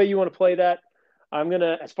either way you want to play that,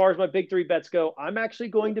 as far as my big three bets go, I'm actually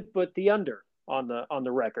going to put the under on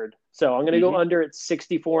the record. So I'm going to go under at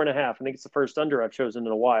 64.5. I think it's the first under I've chosen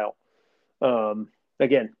in a while.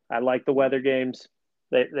 Again, I like the weather games.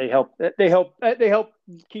 They help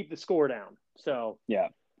keep the score down. So yeah.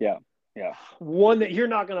 One that you're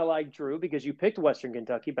not going to like, Drew, because you picked Western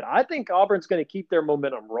Kentucky, but I think Auburn's going to keep their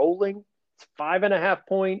momentum rolling. It's 5.5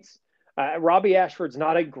 points. Robbie Ashford's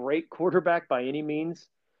not a great quarterback by any means,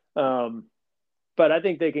 but I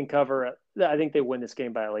think they can cover. I think they win this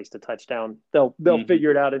game by at least a touchdown. They'll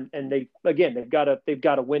figure it out, and they've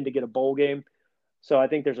got to win to get a bowl game. So I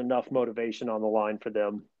think there's enough motivation on the line for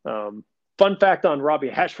them. Fun fact on Robbie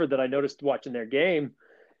Ashford that I noticed watching their game.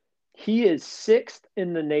 He is 6th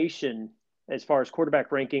in the nation as far as quarterback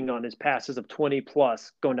ranking on his passes of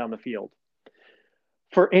 20+ going down the field.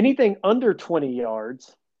 For anything under 20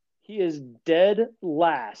 yards, he is dead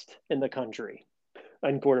last in the country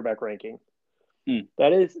in quarterback ranking.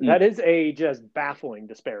 That is a just baffling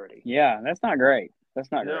disparity. Yeah, that's not great. That's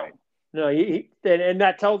not great. No, and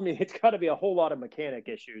that tells me it's got to be a whole lot of mechanic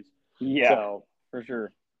issues. Yeah, so, for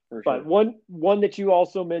sure. But one that you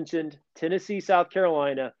also mentioned, Tennessee, South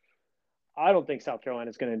Carolina. I don't think South Carolina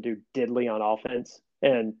is going to do diddly on offense.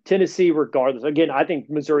 And Tennessee, regardless, again, I think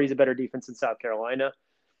Missouri's a better defense than South Carolina.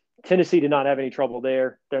 Tennessee did not have any trouble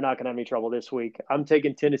there. They're not going to have any trouble this week. I'm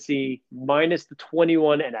taking Tennessee minus the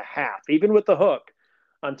 21.5. Even with the hook,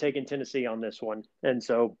 I'm taking Tennessee on this one. And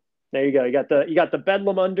so there you go. You got the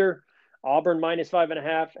Bedlam under, Auburn minus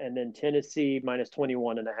 5.5, and then Tennessee minus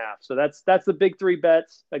 21.5. So that's the big three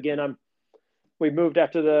bets. Again, we moved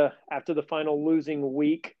after the final losing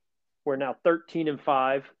week. We're now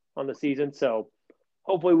 13-5 on the season, so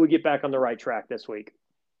hopefully we get back on the right track this week.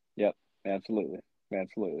 Yep, absolutely.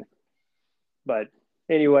 But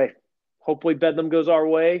anyway, hopefully Bedlam goes our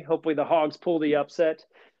way. Hopefully the Hogs pull the upset.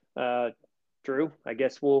 Drew, I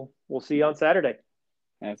guess we'll see you on Saturday.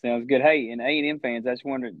 That sounds good. Hey, and A&M fans, I just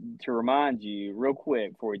wanted to remind you real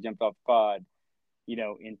quick before we jumped off the pod,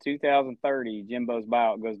 in 2030, Jimbo's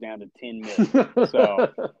buyout goes down to $10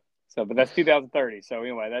 million. But that's 2030. So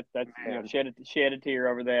anyway, that's shed a tear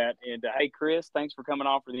over that. And hey, Chris, thanks for coming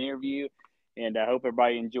on for the interview. And I hope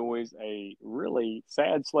everybody enjoys a really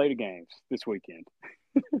sad slate of games this weekend.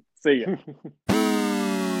 See ya.